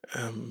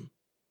 Um,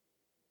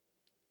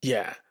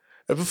 yeah,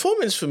 a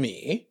performance for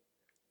me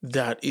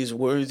that is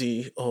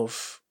worthy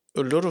of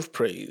a lot of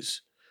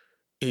praise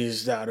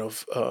is that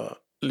of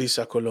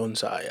Lisa Colon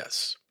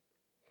Zayas.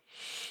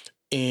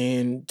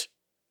 And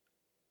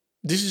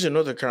this is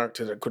another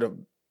character that could have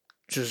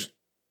just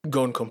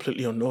gone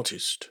completely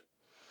unnoticed,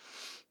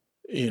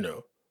 you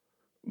know.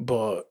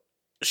 But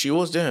she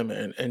was there,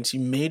 man, and she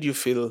made you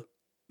feel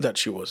that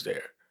she was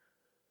there.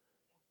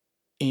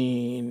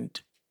 And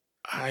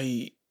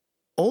I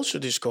also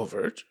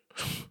discovered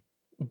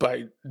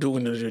by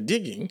doing a little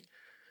digging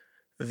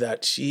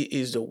that she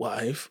is the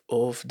wife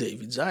of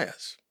David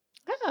Zayas.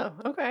 Oh,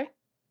 okay.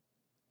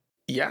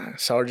 Yeah,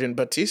 Sergeant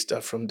Batista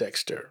from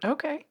Dexter.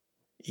 Okay.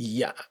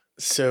 Yeah.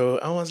 So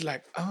I was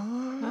like,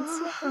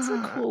 That's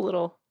a cool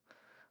little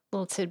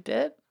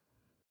tidbit.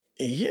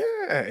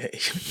 yeah.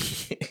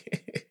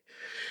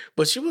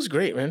 But she was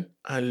great, man.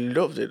 I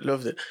loved it,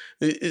 loved it.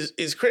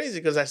 It's crazy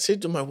because I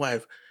said to my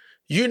wife,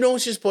 you know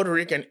she's Puerto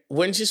Rican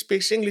when she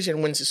speaks English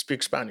and when she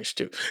speaks Spanish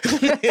too.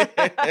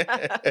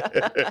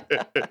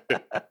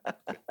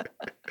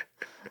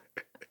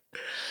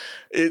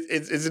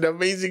 It's an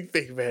amazing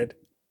thing, man.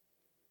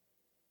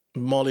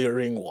 Molly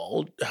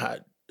Ringwald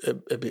had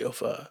a bit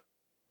of a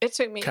It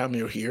took me.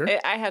 cameo here.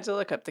 I had to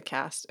look up the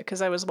cast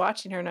because I was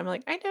watching her and I'm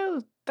like, I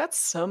know that's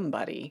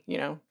somebody,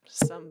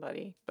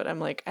 somebody. But I'm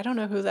like, I don't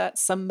know who that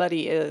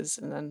somebody is.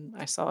 And then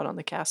I saw it on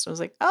the cast and I was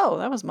like, oh,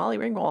 that was Molly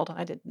Ringwald.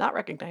 I did not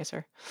recognize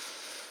her.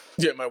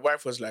 Yeah, my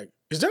wife was like,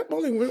 is that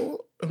Molly Ringwald?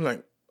 I'm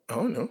like, I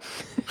don't know.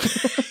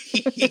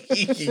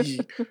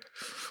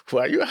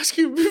 Why are you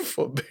asking me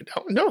for? But I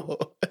don't know.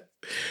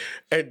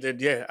 And then,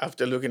 yeah,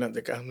 after looking at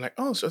the guy, I'm like,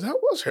 oh, so that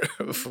was her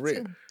for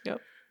real. Yep.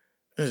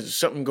 There's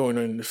something going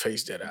on in the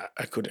face that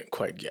I couldn't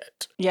quite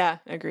get. Yeah,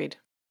 agreed.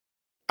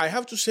 I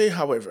have to say,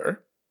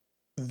 however,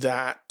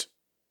 that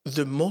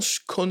the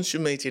most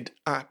consummated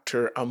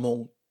actor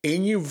among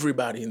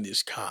everybody in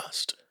this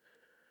cast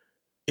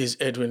is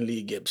Edwin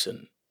Lee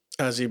Gibson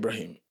as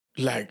Ibrahim.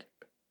 Like,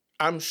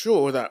 I'm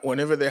sure that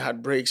whenever they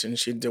had breaks and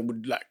shit, they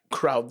would like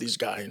crowd this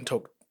guy and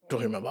talk to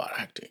him about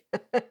acting.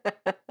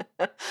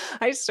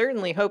 I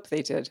certainly hope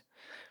they did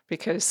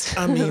because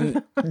I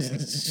mean,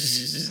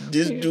 this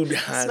dude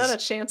has it's not a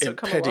chance to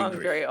come along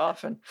very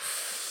often.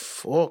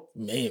 Fuck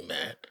me,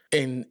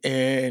 man.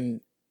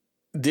 And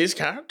this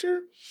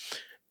character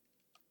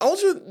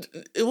also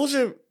it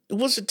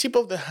was a tip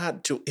of the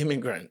hat to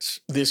immigrants,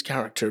 this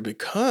character,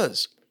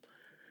 because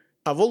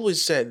I've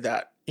always said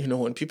that,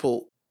 when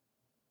people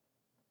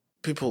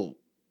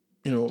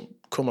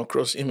come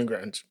across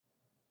immigrants,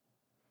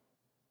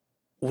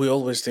 we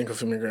always think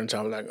of immigrants.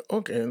 I'm like,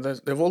 okay,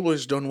 they've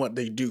always done what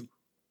they do.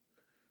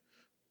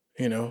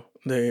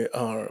 They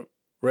are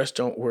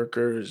restaurant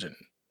workers and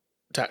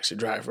taxi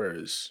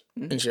drivers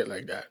and shit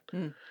like that.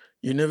 Mm.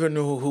 You never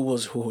know who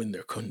was who in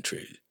their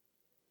country.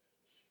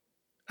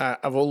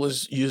 I've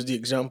always used the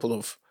example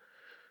of,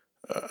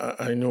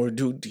 I know a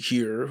dude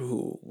here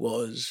who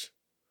was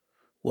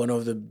one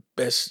of the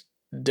best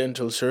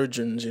dental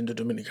surgeons in the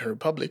Dominican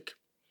Republic.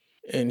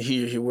 And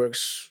here he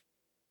works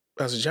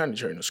as a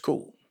janitor in a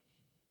school.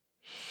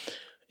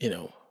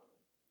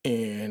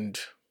 And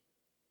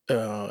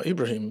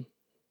Ibrahim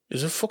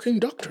is a fucking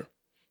doctor.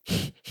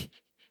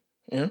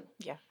 Yeah?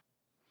 Yeah.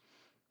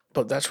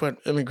 But that's what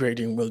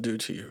immigrating will do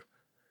to you.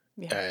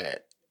 Yeah.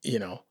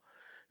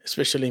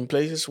 Especially in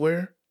places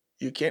where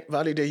you can't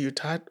validate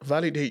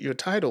your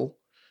title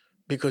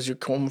because you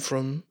come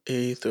from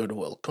a third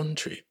world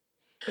country.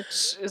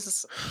 Which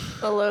is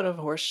a load of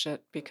horse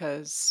shit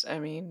because, I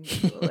mean,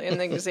 in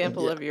the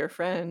example of your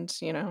friend,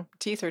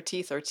 teeth are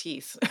teeth are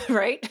teeth,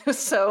 right?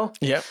 So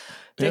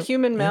the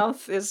human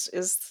mouth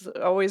is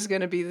always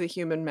going to be the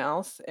human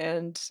mouth.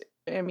 And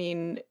I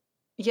mean,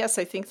 yes,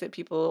 I think that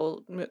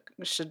people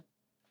should,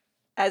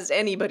 as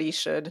anybody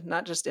should,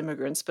 not just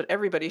immigrants, but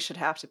everybody should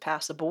have to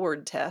pass a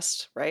board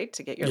test, right,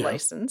 to get your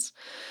license.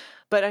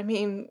 But I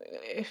mean,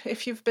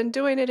 if you've been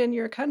doing it in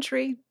your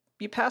country,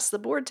 you pass the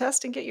board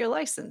test and get your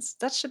license.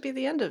 That should be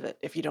the end of it.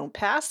 If you don't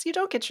pass, you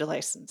don't get your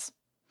license.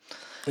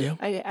 Yeah.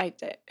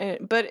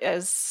 But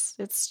as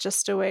it's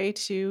just a way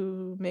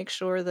to make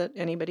sure that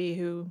anybody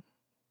who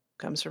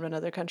comes from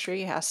another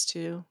country has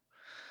to,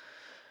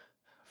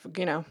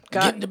 get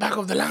in the back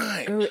of the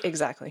line.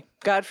 Exactly.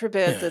 God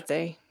forbid that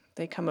they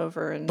come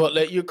over and. But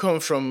let you come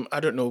from,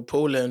 I don't know,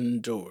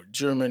 Poland or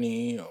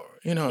Germany or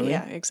what I mean?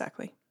 Yeah,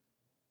 exactly.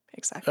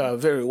 Exactly. A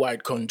very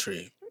white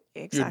country.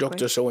 Exactly. You're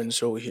Dr.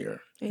 So-and-so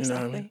here. Exactly. You know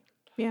what I mean?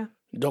 Yeah.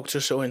 Dr.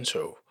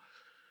 So-and-so.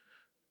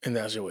 And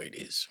that's the way it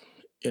is.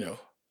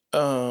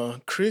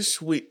 Chris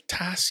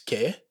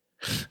Witaske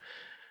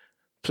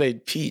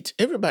played Pete.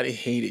 Everybody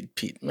hated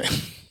Pete, man.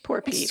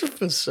 Poor Pete.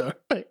 Super sorry.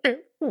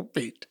 Poor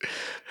Pete.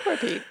 Poor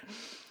Pete.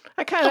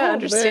 I kind of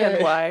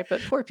understand why,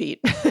 but poor Pete.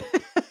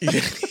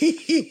 Yeah.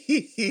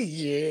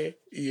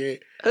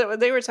 When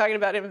they were talking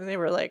about him, and they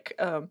were like,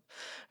 I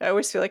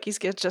always feel like he's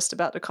just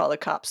about to call the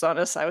cops on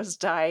us. I was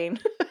dying.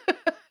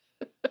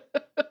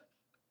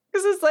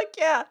 Because it's like,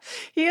 yeah,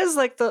 he is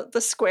like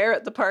the square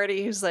at the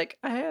party who's like,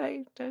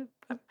 I'm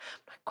not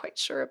quite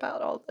sure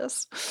about all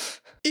this.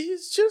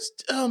 He's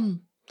just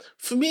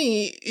for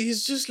me,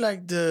 he's just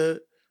like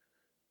the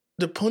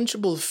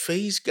punchable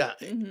face guy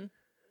Mhm.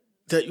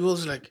 that you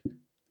was like,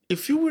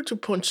 if you were to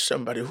punch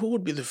somebody, who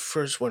would be the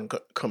first one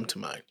come to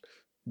mind?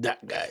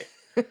 That guy.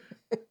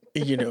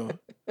 You know,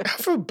 I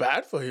feel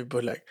bad for him,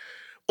 but like,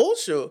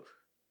 also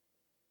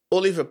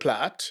Oliver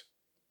Platt.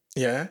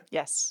 Yeah,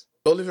 Yes,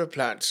 Oliver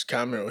Platt's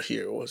cameo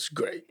here was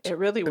great. it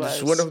really And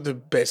it's was. one of the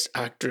best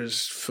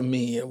actors for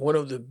me, and one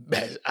of the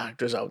best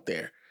actors out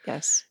there.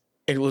 Yes.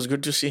 It was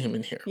good to see him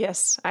in here.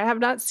 Yes, I have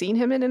not seen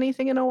him in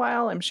anything in a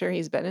while. I'm sure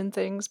he's been in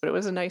things, but it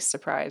was a nice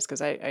surprise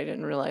because I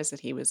didn't realize that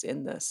he was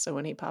in this. So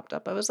when he popped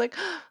up, I was like,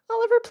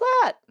 Oliver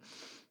Platt.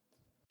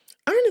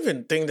 I don't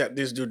even think that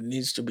this dude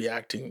needs to be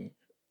acting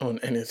on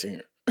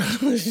anything. I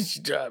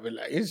mean,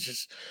 like, it's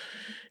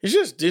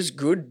just this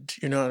good.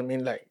 You know what I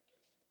mean? Like,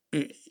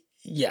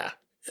 yeah,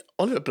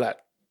 Oliver Platt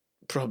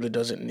probably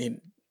doesn't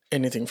need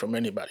anything from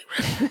anybody.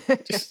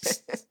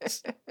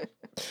 Right?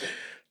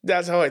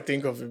 That's how I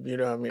think of him. You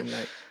know what I mean?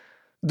 Like,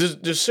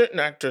 there's certain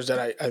actors that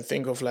I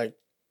think of like,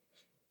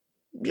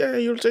 yeah,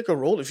 you'll take a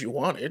role if you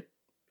want it,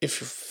 if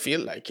you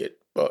feel like it.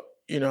 But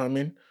you know what I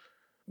mean?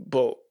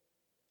 But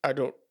I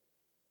don't.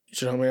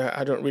 You know what I mean?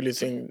 I don't really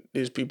think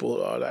these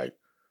people are like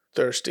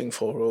thirsting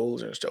for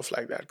roles and stuff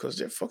like that because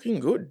they're fucking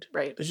good.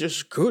 Right. They're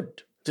just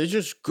good. They're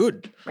just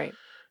good. Right.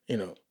 You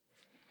know.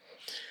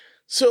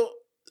 So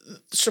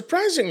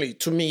surprisingly,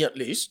 to me at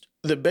least,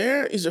 The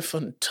Bear is a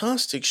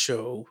fantastic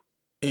show,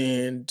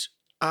 and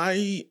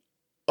I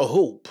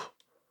hope,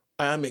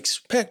 I am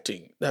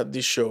expecting that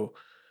this show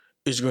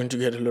is going to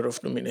get a lot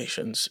of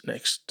nominations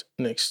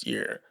next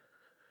year,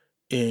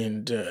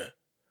 and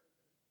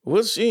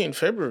we'll see in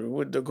February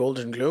with the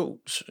Golden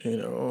Globes. You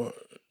know,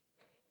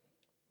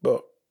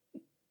 but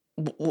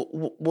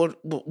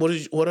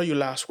what are your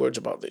last words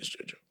about this,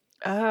 Jojo?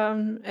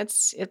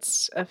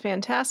 It's a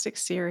fantastic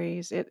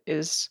series. It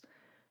is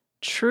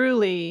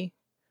truly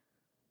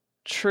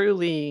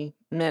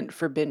meant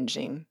for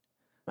binging.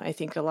 I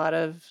think a lot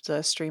of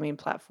the streaming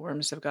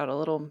platforms have got a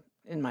little,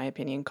 in my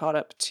opinion, caught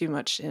up too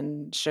much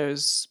in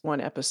shows,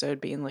 one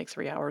episode being like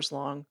 3 hours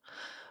long.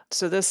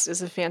 So this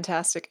is a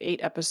fantastic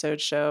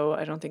 8-episode show.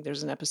 I don't think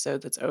there's an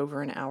episode that's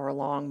over an hour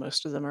long.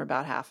 Most of them are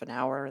about half an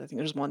hour. I think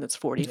there's one that's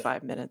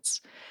 45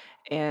 minutes.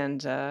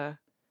 And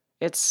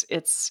it's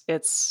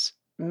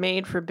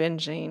made for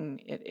binging.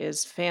 It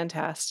is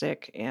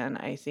fantastic, and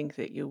I think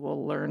that you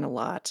will learn a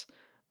lot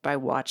by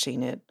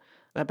watching it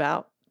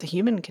about the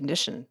human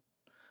condition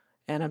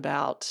and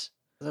about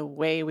the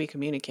way we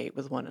communicate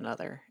with one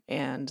another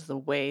and the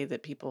way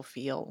that people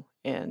feel.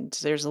 And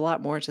there's a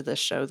lot more to this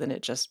show than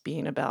it just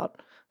being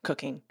about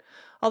cooking.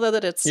 Although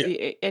that it's,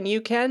 and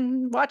you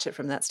can watch it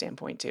from that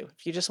standpoint too.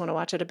 If you just want to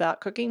watch it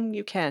about cooking,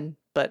 you can.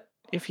 But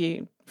if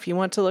you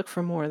want to look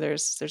for more,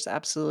 there's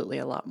absolutely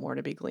a lot more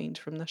to be gleaned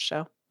from this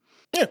show.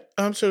 Yeah,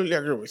 I absolutely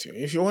agree with you.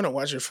 If you want to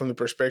watch it from the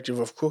perspective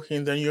of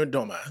cooking, then you're a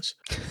dumbass.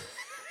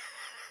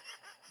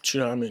 Do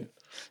you know what I mean?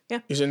 Yeah.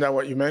 Isn't that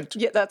what you meant?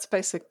 Yeah, that's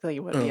basically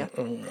what. Yeah.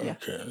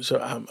 Okay. So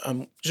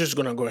I'm just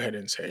gonna go ahead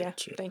and say Yeah. it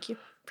too. Thank you.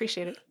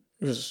 Appreciate it.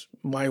 Because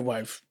my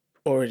wife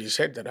already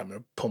said that I'm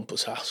a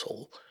pompous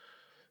asshole.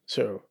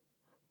 So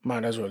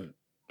might as well,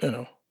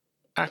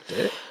 act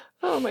it.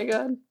 Oh my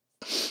God.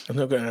 I'm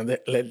not gonna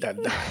let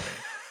that die.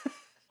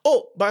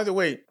 Oh, by the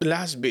way,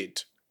 last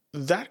bit.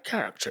 That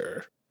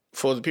character,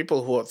 for the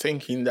people who are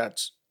thinking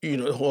that,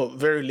 who are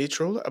very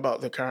literal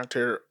about the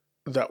character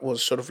that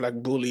was sort of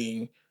like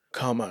bullying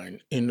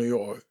Carmine in New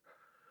York,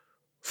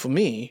 for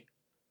me,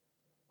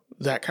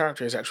 that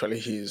character is actually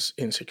his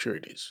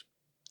insecurities.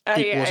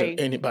 It wasn't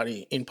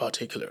anybody in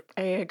particular.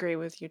 I agree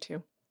with you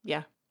too.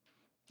 Yeah.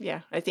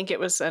 Yeah. I think it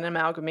was an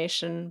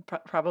amalgamation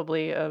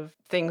probably of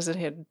things that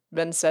had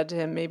been said to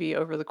him maybe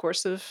over the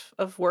course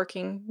of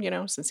working,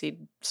 since he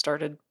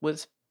started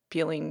with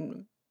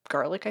peeling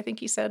garlic, I think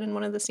he said in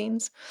one of the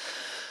scenes.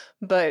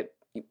 But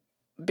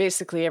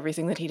basically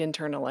everything that he'd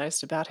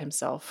internalized about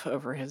himself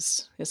over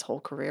his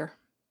whole career.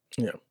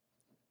 Yeah.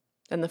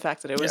 And the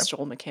fact that it was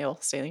Joel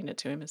McHale saying it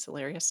to him is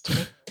hilarious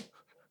to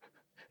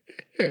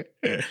me.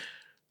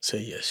 Say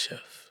yes,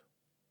 chef.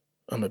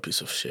 I'm a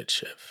piece of shit,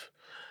 chef.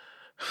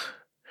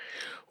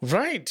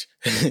 Right.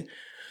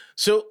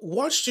 So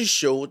watch the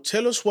show.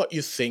 Tell us what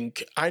you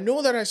think. I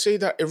know that I say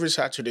that every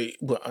Saturday,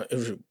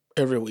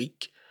 every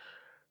week,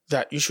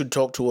 that you should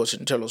talk to us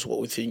and tell us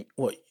what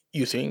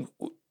you think.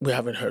 We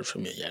haven't heard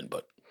from you yet,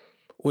 but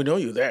we know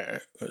you're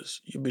there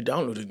because you'll be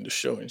downloading the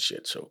show and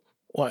shit. So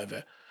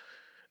whatever.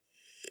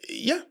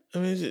 Yeah, I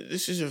mean,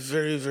 this is a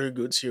very, very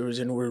good series,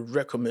 and we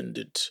recommend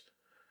it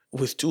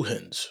with 2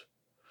 hands.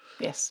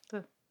 Yes.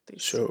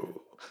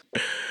 So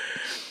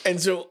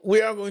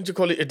we are going to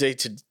call it a day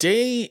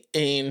today,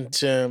 and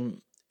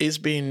it's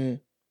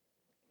been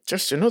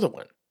just another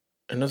one.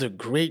 Another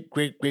great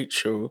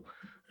show.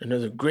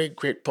 Another great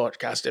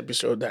podcast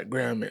episode that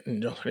Graham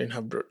and Jocelyn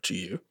have brought to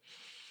you.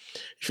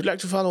 If you'd like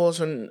to follow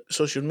us on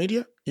social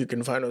media, you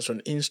can find us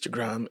on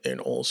Instagram and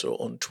also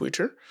on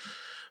Twitter.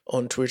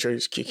 On Twitter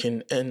is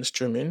Kicking and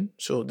Streaming,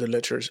 so the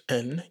letters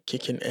N,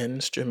 Kicking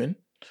and Streaming.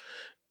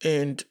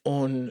 And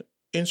on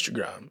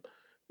Instagram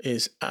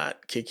is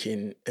at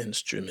Kicking and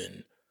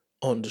Streaming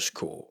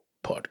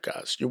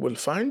 _podcast. You will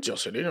find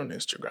Jocelyn on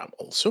Instagram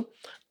also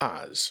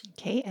as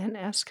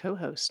KNS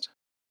co-host.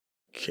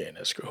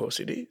 KNS co-host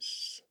it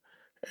is.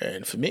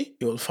 And for me,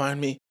 you will find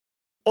me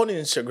on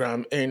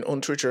Instagram and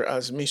on Twitter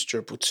as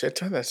Mr.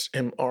 Puzzetta. That's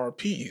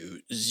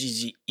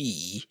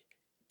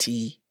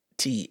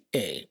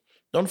MRPUZZETTA.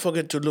 Don't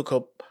forget to look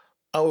up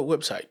our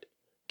website,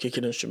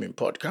 Kicking and Streaming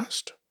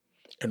Podcast.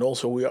 And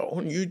also we are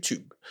on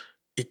YouTube.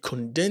 A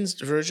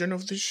condensed version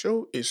of this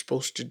show is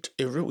posted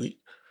every week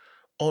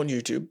on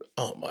YouTube.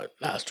 Oh my,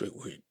 last week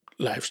we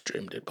live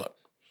streamed it, but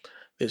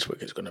this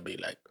week is going to be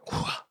like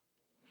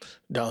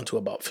down to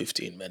about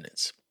 15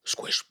 minutes.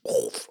 Squish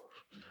off.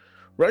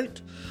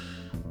 Right?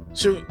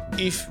 So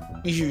if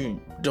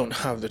you don't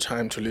have the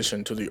time to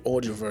listen to the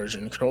audio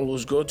version, you can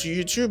always go to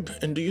YouTube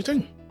and do your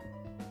thing.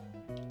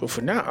 But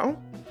for now,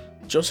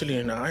 Jocelyn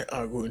and I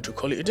are going to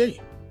call it a day.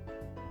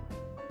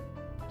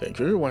 Thank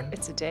you, everyone.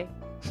 It's a day.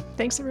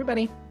 Thanks,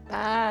 everybody.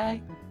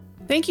 Bye.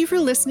 Thank you for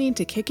listening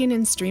to Kicking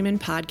and Streaming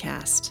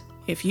Podcast.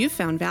 If you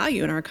found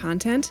value in our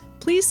content,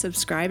 please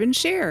subscribe and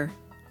share.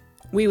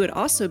 We would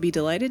also be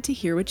delighted to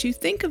hear what you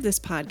think of this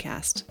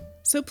podcast.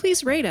 So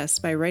please rate us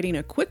by writing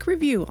a quick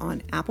review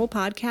on Apple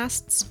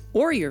Podcasts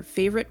or your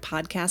favorite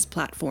podcast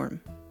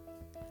platform.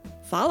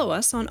 Follow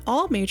us on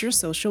all major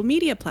social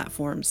media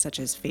platforms such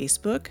as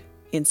Facebook,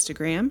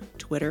 Instagram,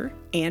 Twitter,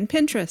 and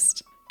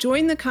Pinterest.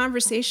 Join the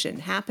conversation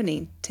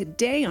happening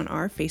today on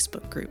our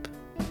Facebook group.